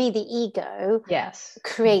to me, the ego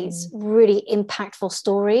creates really impactful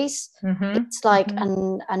stories. It's like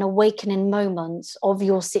an awakening moment of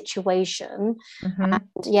your situation. And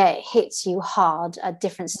it hits you hard at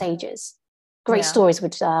different stages. Great stories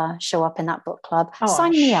would show up in that book club.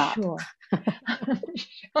 Sign me up.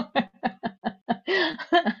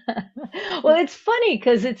 Well, it's funny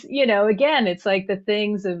because it's, again, it's like the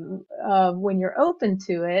things of when you're open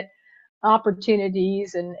to it,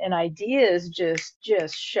 opportunities and ideas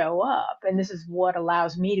just show up. And this is what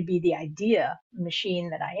allows me to be the idea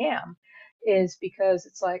machine that I am, is because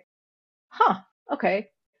it's like, okay,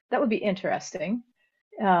 that would be interesting.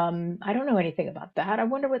 I don't know anything about that. I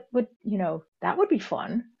wonder what that would be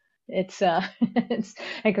fun. It's it's,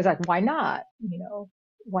 because like, why not?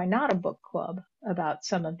 Why not a book club about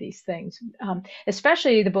some of these things?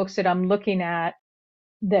 Especially the books that I'm looking at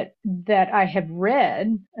that I have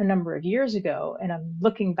read a number of years ago, and I'm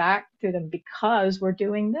looking back through them because we're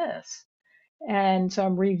doing this. And so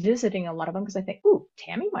I'm revisiting a lot of them because I think, ooh,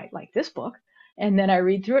 Tammy might like this book. And then I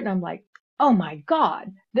read through it and I'm like, oh my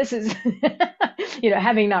God, this is,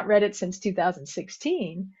 having not read it since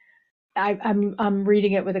 2016, I'm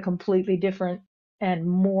reading it with a completely different and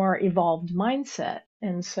more evolved mindset.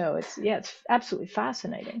 And so it's absolutely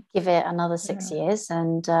fascinating. Give it another 6 years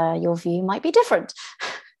and your view might be different.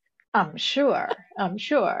 I'm sure.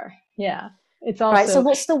 Yeah. It's also right. So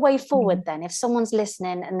what's the way forward then? If someone's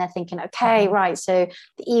listening and they're thinking, okay, right, so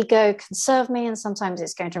the ego can serve me and sometimes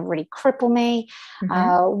it's going to really cripple me.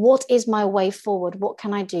 What is my way forward? What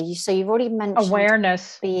can I do? So you've already mentioned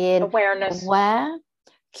awareness, being aware,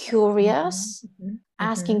 curious,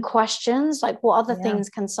 asking questions. Like, what other things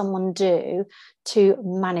can someone do to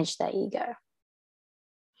manage their ego?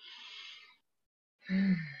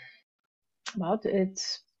 Well,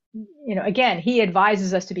 it's, again, he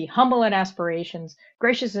advises us to be humble in aspirations,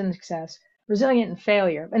 gracious in success, resilient in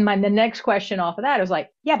failure. And the next question off of that was like,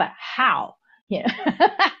 yeah, but how? Yeah.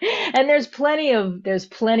 And there's plenty of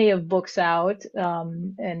books out.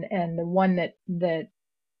 And the one that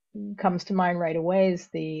comes to mind right away is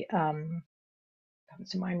comes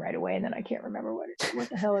to mind right away, and then I can't remember what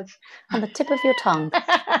the hell it's on the tip of your tongue.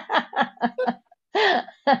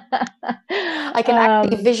 I can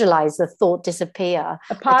actually visualize the thought disappear.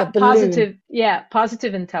 Like a balloon.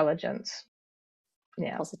 Positive intelligence.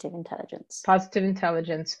 Yeah. Positive intelligence. Positive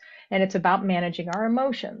intelligence. And it's about managing our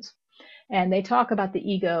emotions. And they talk about the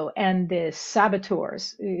ego and the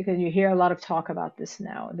saboteurs, because you hear a lot of talk about this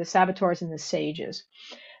now, the saboteurs and the sages.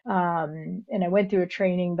 And I went through a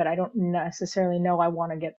training, but I don't necessarily know I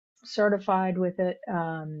want to get certified with it.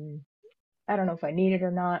 I don't know if I need it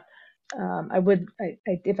or not.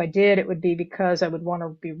 If I did, it would be because I would want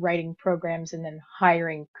to be writing programs and then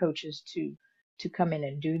hiring coaches to come in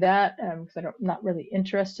and do that. Because I'm not really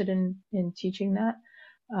interested in teaching that.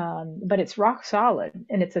 But it's rock solid,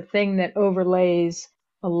 and it's a thing that overlays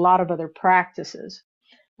a lot of other practices.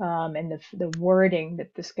 And the wording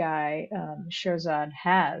that this guy, Shirzad,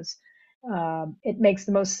 has, it makes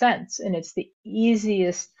the most sense, and it's the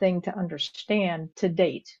easiest thing to understand to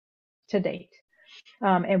date,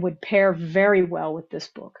 and would pair very well with this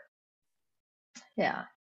book. Yeah.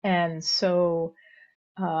 And so,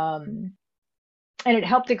 and it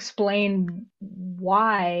helped explain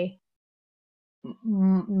why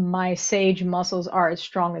my sage muscles are as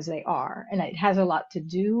strong as they are. And it has a lot to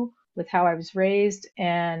do with how I was raised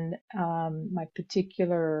and my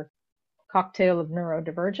particular cocktail of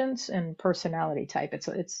neurodivergence and personality type.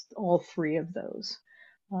 It's all three of those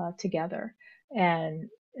together. And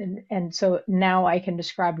so now I can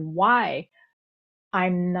describe why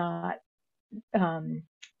I'm not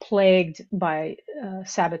plagued by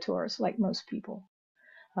saboteurs like most people.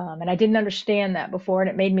 And I didn't understand that before, and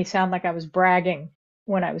it made me sound like I was bragging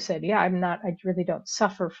when I was said, yeah, I really don't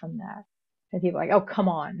suffer from that. And people were like, oh, come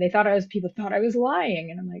on. People thought I was lying.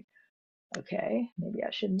 And I'm like, okay, maybe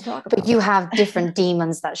I shouldn't talk about it. But you have different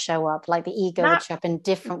demons that show up, like the ego would show up in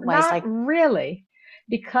different ways. Not really.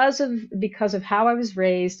 Because of how I was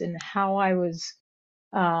raised and how I was,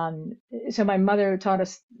 so my mother taught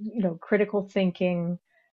us, critical thinking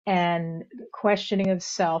and questioning of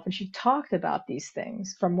self. And she talked about these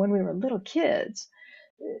things from when we were little kids.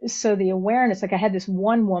 So the awareness, like I had this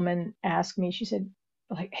one woman ask me, she said,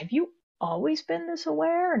 like, have you always been this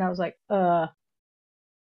aware? And I was like, huh.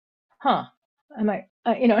 I'm like,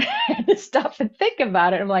 I had to stop and think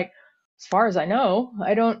about it. I'm like, as far as I know,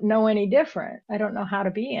 I don't know any different. I don't know how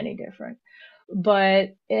to be any different.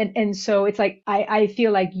 But, and so it's like, I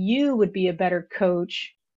feel like you would be a better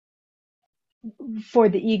coach for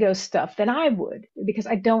the ego stuff than I would, because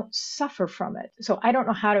I don't suffer from it. So I don't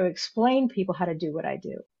know how to explain people how to do what I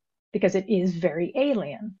do, because it is very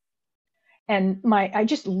alien. And I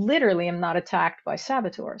just literally am not attacked by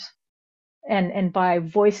saboteurs and by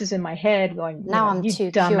voices in my head going, now I'm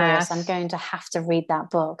too curious. I'm going to have to read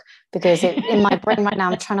that book, because in my brain right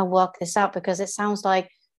now, I'm trying to work this out, because it sounds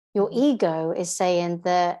like your ego is saying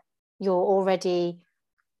that you're already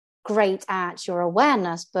great at your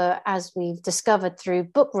awareness, but as we've discovered through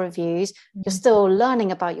book reviews, you're still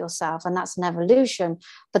learning about yourself, and that's an evolution.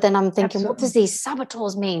 But then I'm thinking, Absolutely. What does these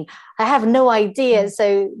saboteurs mean? I have no idea.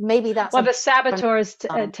 So maybe that's the saboteurs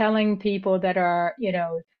telling people that are,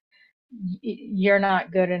 you're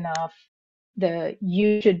not good enough,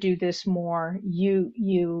 you should do this more,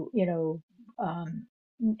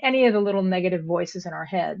 any of the little negative voices in our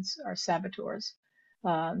heads are saboteurs.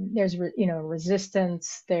 There's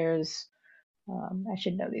resistance. There's I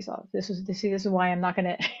should know these all. This is why I'm not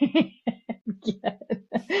going to.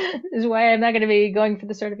 This is why I'm not going to be going for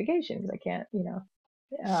the certification, because I can't.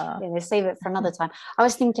 They save it for another time. I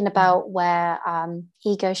was thinking about where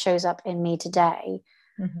ego shows up in me today,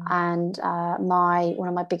 and one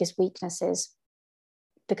of my biggest weaknesses,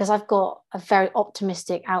 because I've got a very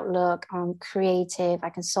optimistic outlook. I'm creative. I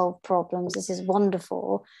can solve problems. This is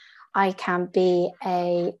wonderful. I can be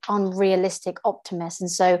a unrealistic optimist. And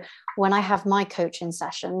so when I have my coaching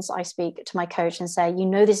sessions, I speak to my coach and say,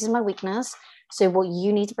 this is my weakness. So what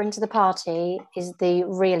you need to bring to the party is the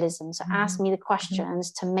realism. So ask me the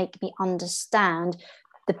questions to make me understand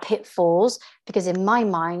the pitfalls, because in my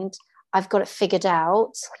mind, I've got it figured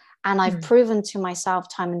out. And I've proven to myself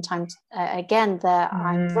time and time again that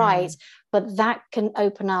I'm right, but that can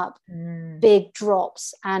open up big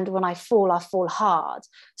drops. And when I fall hard.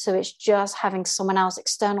 So it's just having someone else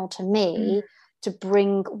external to me to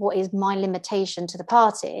bring what is my limitation to the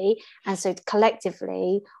party. And so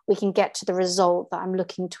collectively, we can get to the result that I'm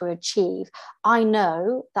looking to achieve. I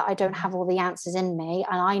know that I don't have all the answers in me,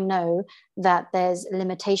 and I know that there's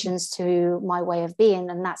limitations to my way of being,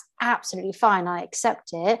 and that's absolutely fine. I accept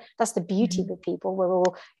it. That's the beauty with people. We're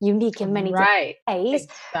all unique in many different ways.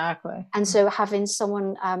 Exactly. And so having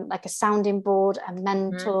someone like a sounding board, a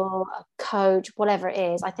mentor, a coach, whatever it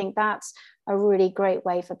is, I think that's a really great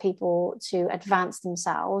way for people to advance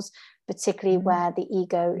themselves, particularly where the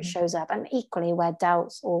ego shows up, and equally where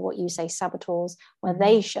doubts, or what you say, saboteurs, where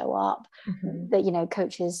they show up. That, you know,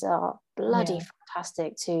 coaches are bloody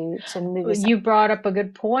fantastic to move. You brought up a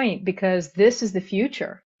good point, because this is the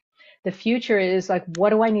future. The future is like, what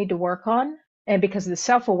do I need to work on? And because the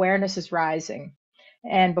self-awareness is rising.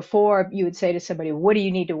 And before, you would say to somebody, what do you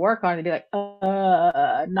need to work on? They'd be like,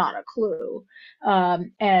 not a clue.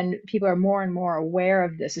 And people are more and more aware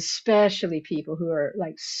of this, especially people who are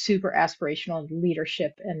like super aspirational in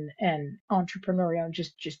leadership and entrepreneurial, and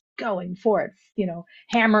just going for it, you know,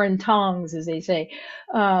 hammer and tongs, as they say.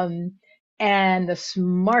 And the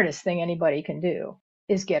smartest thing anybody can do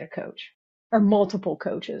is get a coach, or multiple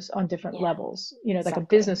coaches on different levels. You know, like a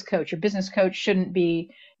business coach. Your business coach shouldn't be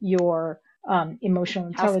your emotional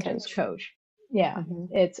intelligence coach.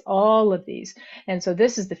 It's all of these. And so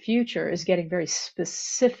this is the future, is getting very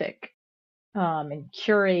specific and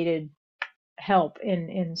curated help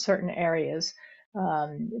in certain areas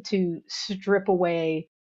to strip away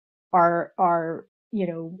our you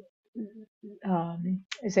know,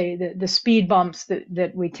 say the speed bumps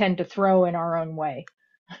that we tend to throw in our own way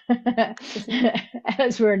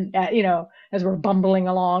as we're bumbling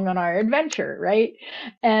along on our adventure, right?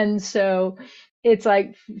 And so it's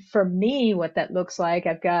like, for me, what that looks like,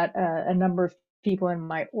 I've got a number of people in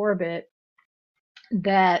my orbit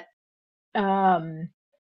that because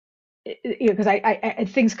I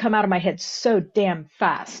things come out of my head so damn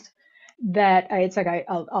fast that it's like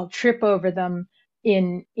I'll trip over them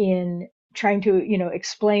in trying to, you know,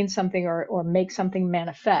 explain something or make something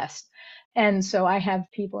manifest. And so I have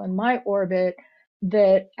people in my orbit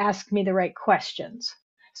that ask me the right questions,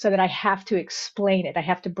 so that I have to explain it. I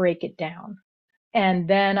have to break it down, and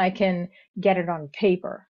then I can get it on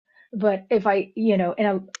paper. But if I, you know,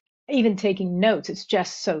 and even taking notes, it's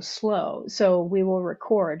just so slow. So we will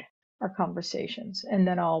record our conversations, and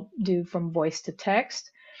then I'll do from voice to text.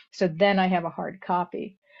 So then I have a hard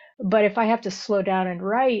copy. But if I have to slow down and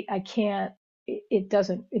write, I can't, it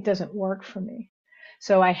doesn't work for me.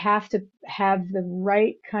 So I have to have the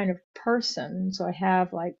right kind of person. So I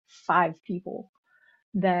have like 5 people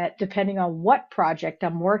that, depending on what project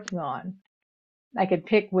I'm working on, I could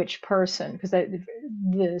pick which person. Because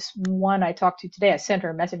this one I talked to today, I sent her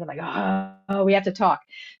a message. I'm like, oh, we have to talk,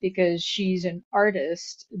 because she's an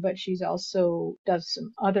artist, but she's also does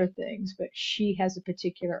some other things. But she has a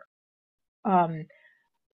particular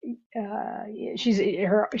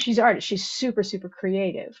she's artist. She's super, super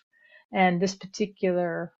creative. And this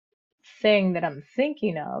particular thing that I'm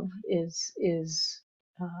thinking of is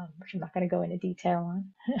which I'm not going to go into detail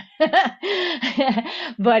on,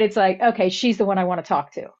 but it's like, okay, she's the one I want to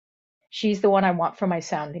talk to. She's the one I want for my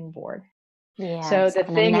sounding board. Yeah. So the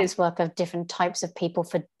thing is, network of different types of people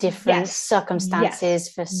for different circumstances,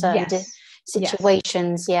 for certain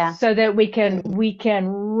situations. Yeah. So that we can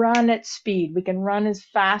run at speed. We can run as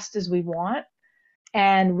fast as we want,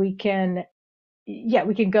 and we can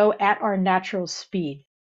go at our natural speed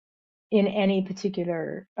in any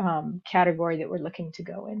particular category that we're looking to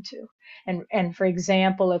go into. And for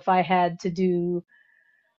example, if I had to do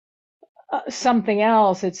something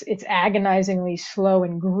else, it's agonizingly slow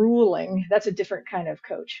and grueling. That's a different kind of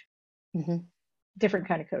coach. Different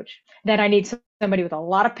kind of coach. Then I need somebody with a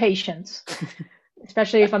lot of patience,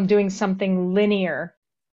 especially if I'm doing something linear.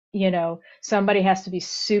 You know, somebody has to be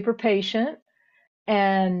super patient,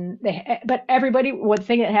 and but everybody, one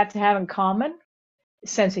thing they have to have in common,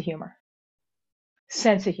 sense of humor.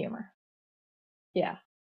 Sense of humor. Yeah.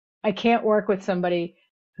 I can't work with somebody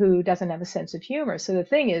who doesn't have a sense of humor. So the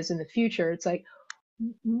thing is, in the future, it's like,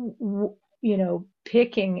 you know,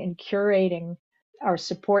 picking and curating our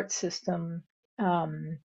support system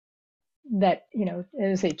that, you know,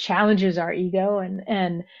 as I say, challenges our ego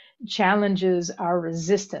and challenges our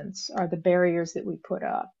resistance, are the barriers that we put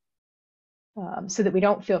up, so that we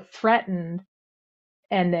don't feel threatened,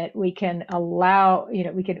 and that we can allow, you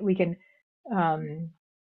know, we can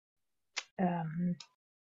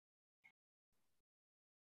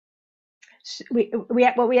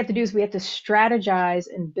what we have to do is we have to strategize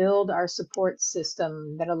and build our support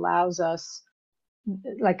system that allows us,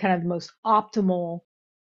 like, kind of the most optimal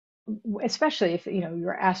especially if,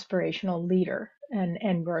 you're an aspirational leader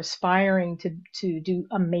and we're aspiring to do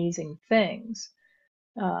amazing things,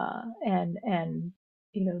 and and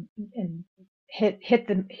hit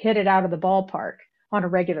it out of the ballpark on a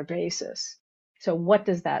regular basis. So what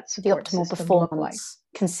does that support the optimal system performance, look like?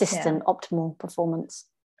 consistent optimal performance?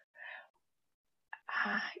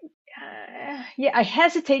 Yeah, I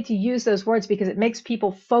hesitate to use those words because it makes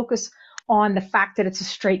people focus on the fact that it's a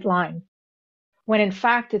straight line, when in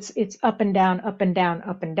fact it's up and down, up and down,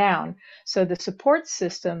 up and down. So the support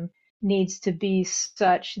system needs to be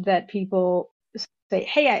such that people say,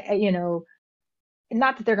 hey,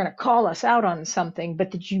 not that they're going to call us out on something,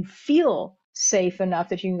 but that you feel safe enough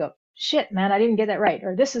that you can go, shit, man, I didn't get that right.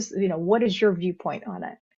 Or this is, what is your viewpoint on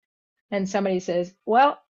it? And somebody says,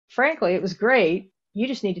 well, frankly, it was great. You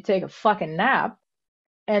just need to take a fucking nap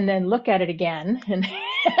and then look at it again. And,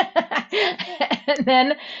 and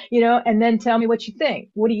then, and then tell me what you think.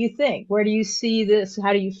 What do you think? Where do you see this?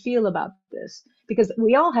 How do you feel about this? Because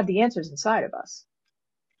we all have the answers inside of us.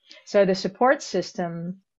 So the support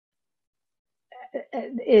system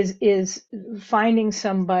is finding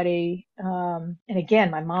somebody, and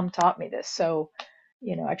again, my mom taught me this, so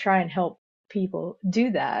I try and help people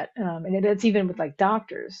do that, and it's even with like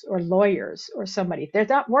doctors or lawyers or somebody. If they're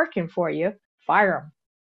not working for you, fire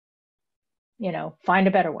them. Find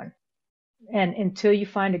a better one, and until you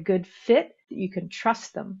find a good fit, you can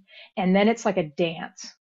trust them, and then it's like a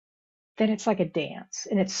dance. And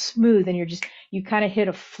it's smooth, and you kind of hit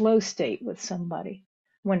a flow state with somebody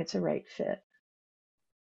when it's a right fit.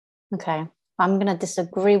 Okay, I'm going to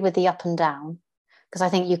disagree with the up and down, because I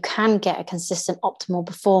think you can get a consistent optimal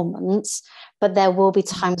performance, but there will be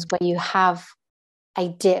times where you have a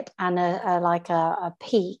dip and a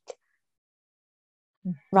peak,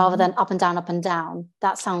 rather than up and down, up and down.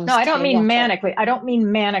 That sounds No, I don't mean manically. I don't mean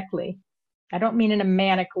manically. I don't mean in a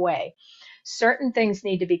manic way. Certain things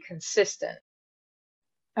need to be consistent.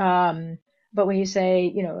 But when you say,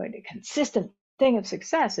 a consistent thing of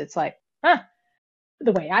success, it's like,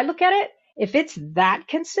 the way I look at it, if it's that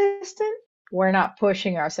consistent, we're not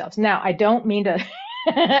pushing ourselves. Now, I don't mean to,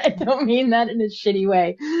 I don't mean that in a shitty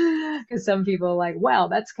way, because some people are like, well,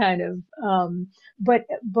 that's kind of, but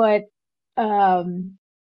I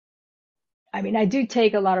mean, I do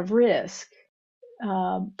take a lot of risk,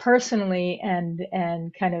 personally, and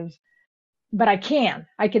kind of, but I can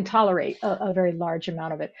tolerate a very large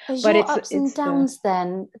amount of it. But your ups and downs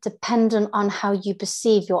then dependent on how you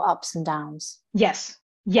perceive your ups and downs? Yes.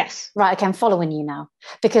 Right, okay, I'm following you now,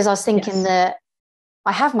 because I was thinking that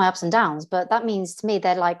I have my ups and downs, but that means to me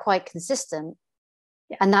they're like quite consistent,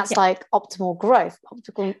 and that's like optimal growth,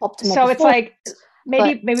 optimal. So it's like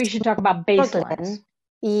maybe we should talk about baselines.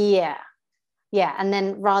 Yeah, and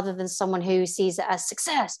then rather than someone who sees it as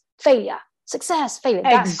success, failure, that's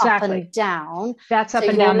up and down. That's up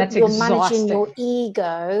and down. That's you're exhausting. Managing your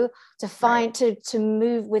ego to find to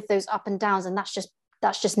move with those up and downs, and that's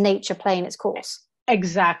just nature playing its course.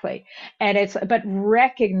 Exactly. And but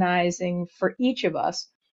recognizing for each of us,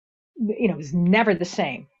 is never the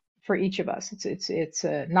same for each of us. It's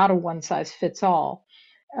not a one size fits all.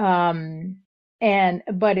 But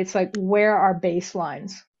it's like, where are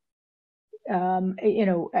baselines?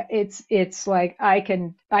 It's like I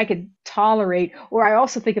could tolerate, or I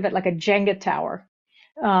also think of it like a Jenga tower,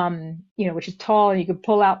 which is tall and you can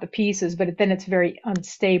pull out the pieces, but then it's very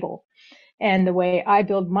unstable. And the way I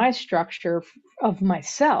build my structure of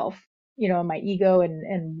myself, my ego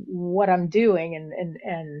and what I'm doing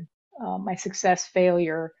and my success,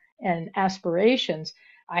 failure, and aspirations,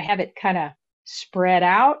 I have it kind of spread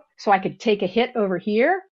out so I could take a hit over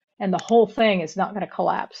here and the whole thing is not going to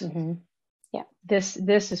collapse. Mm-hmm. Yeah. This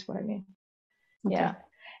is what I mean. Okay. Yeah.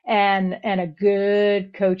 And a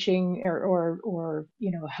good coaching or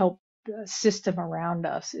help system around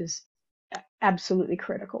us is absolutely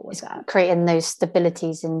critical with that. Creating those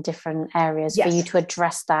stabilities in different areas for you to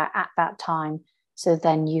address that at that time, so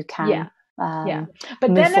then you can but then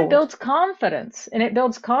forward. It builds confidence, and it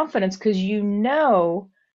builds confidence because you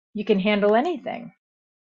can handle anything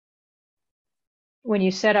when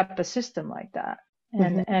you set up a system like that.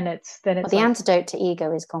 And and it's the antidote to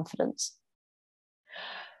ego is confidence.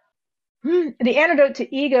 The antidote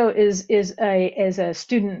to ego is a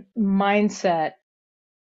student mindset,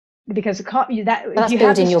 because that's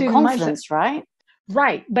building your confidence, mindset,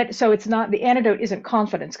 right? But so it's not, the antidote isn't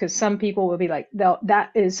confidence, because some people will be like,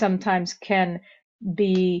 that is sometimes can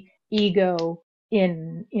be ego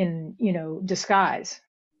in disguise,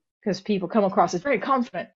 because people come across as very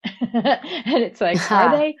confident and it's like,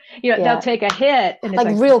 are they? They'll take a hit, and it's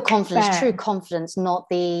like real confidence, bang. True confidence, not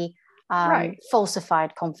the Right.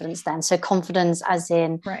 falsified confidence then. So confidence as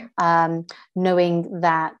in Right. knowing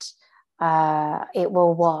that it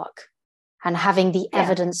will work and having the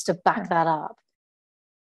evidence to back that up.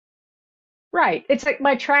 Right. It's like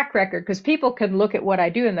my track record, because people could look at what I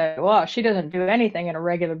do and they, well, she doesn't do anything on a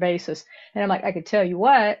regular basis. And I'm like, I could tell you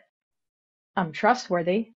what, I'm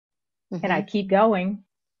trustworthy and I keep going.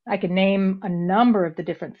 I can name a number of the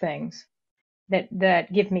different things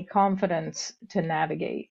that give me confidence to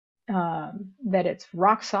navigate, that it's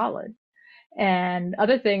rock solid, and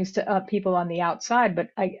other things to people on the outside, but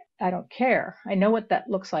I don't care. I know what that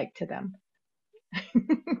looks like to them.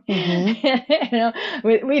 You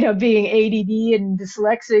know, being ADD and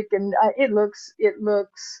dyslexic, and it looks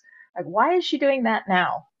like, why is she doing that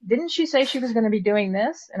now? Didn't she say she was going to be doing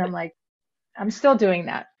this? And I'm like, I'm still doing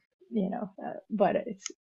that, you know, but it's,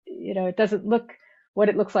 you know, it doesn't look, what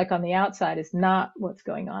it looks like on the outside is not what's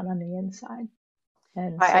going on the inside.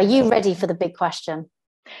 And right, so are you ready for the big question?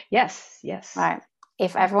 Yes, yes. Right.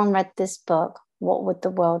 If everyone read this book, what would the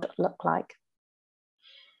world look like?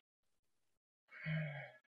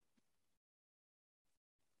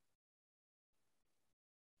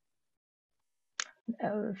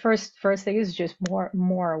 First thing is just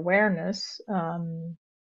more awareness.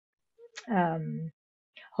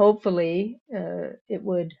 Hopefully, it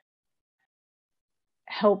would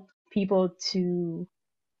help people to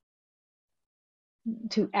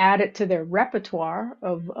add it to their repertoire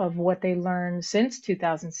of what they learned since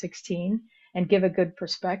 2016, and give a good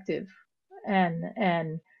perspective,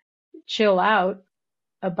 and chill out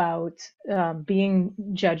about being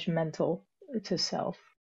judgmental to self,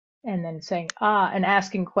 and then saying and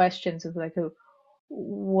asking questions of like,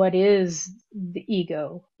 what is the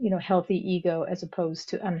ego, you know, healthy ego as opposed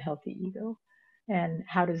to unhealthy ego, and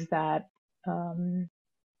how does that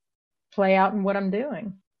play out in what I'm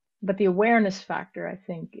doing. But the awareness factor, I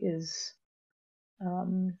think, is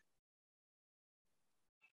and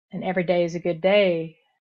every day is a good day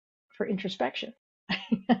for introspection.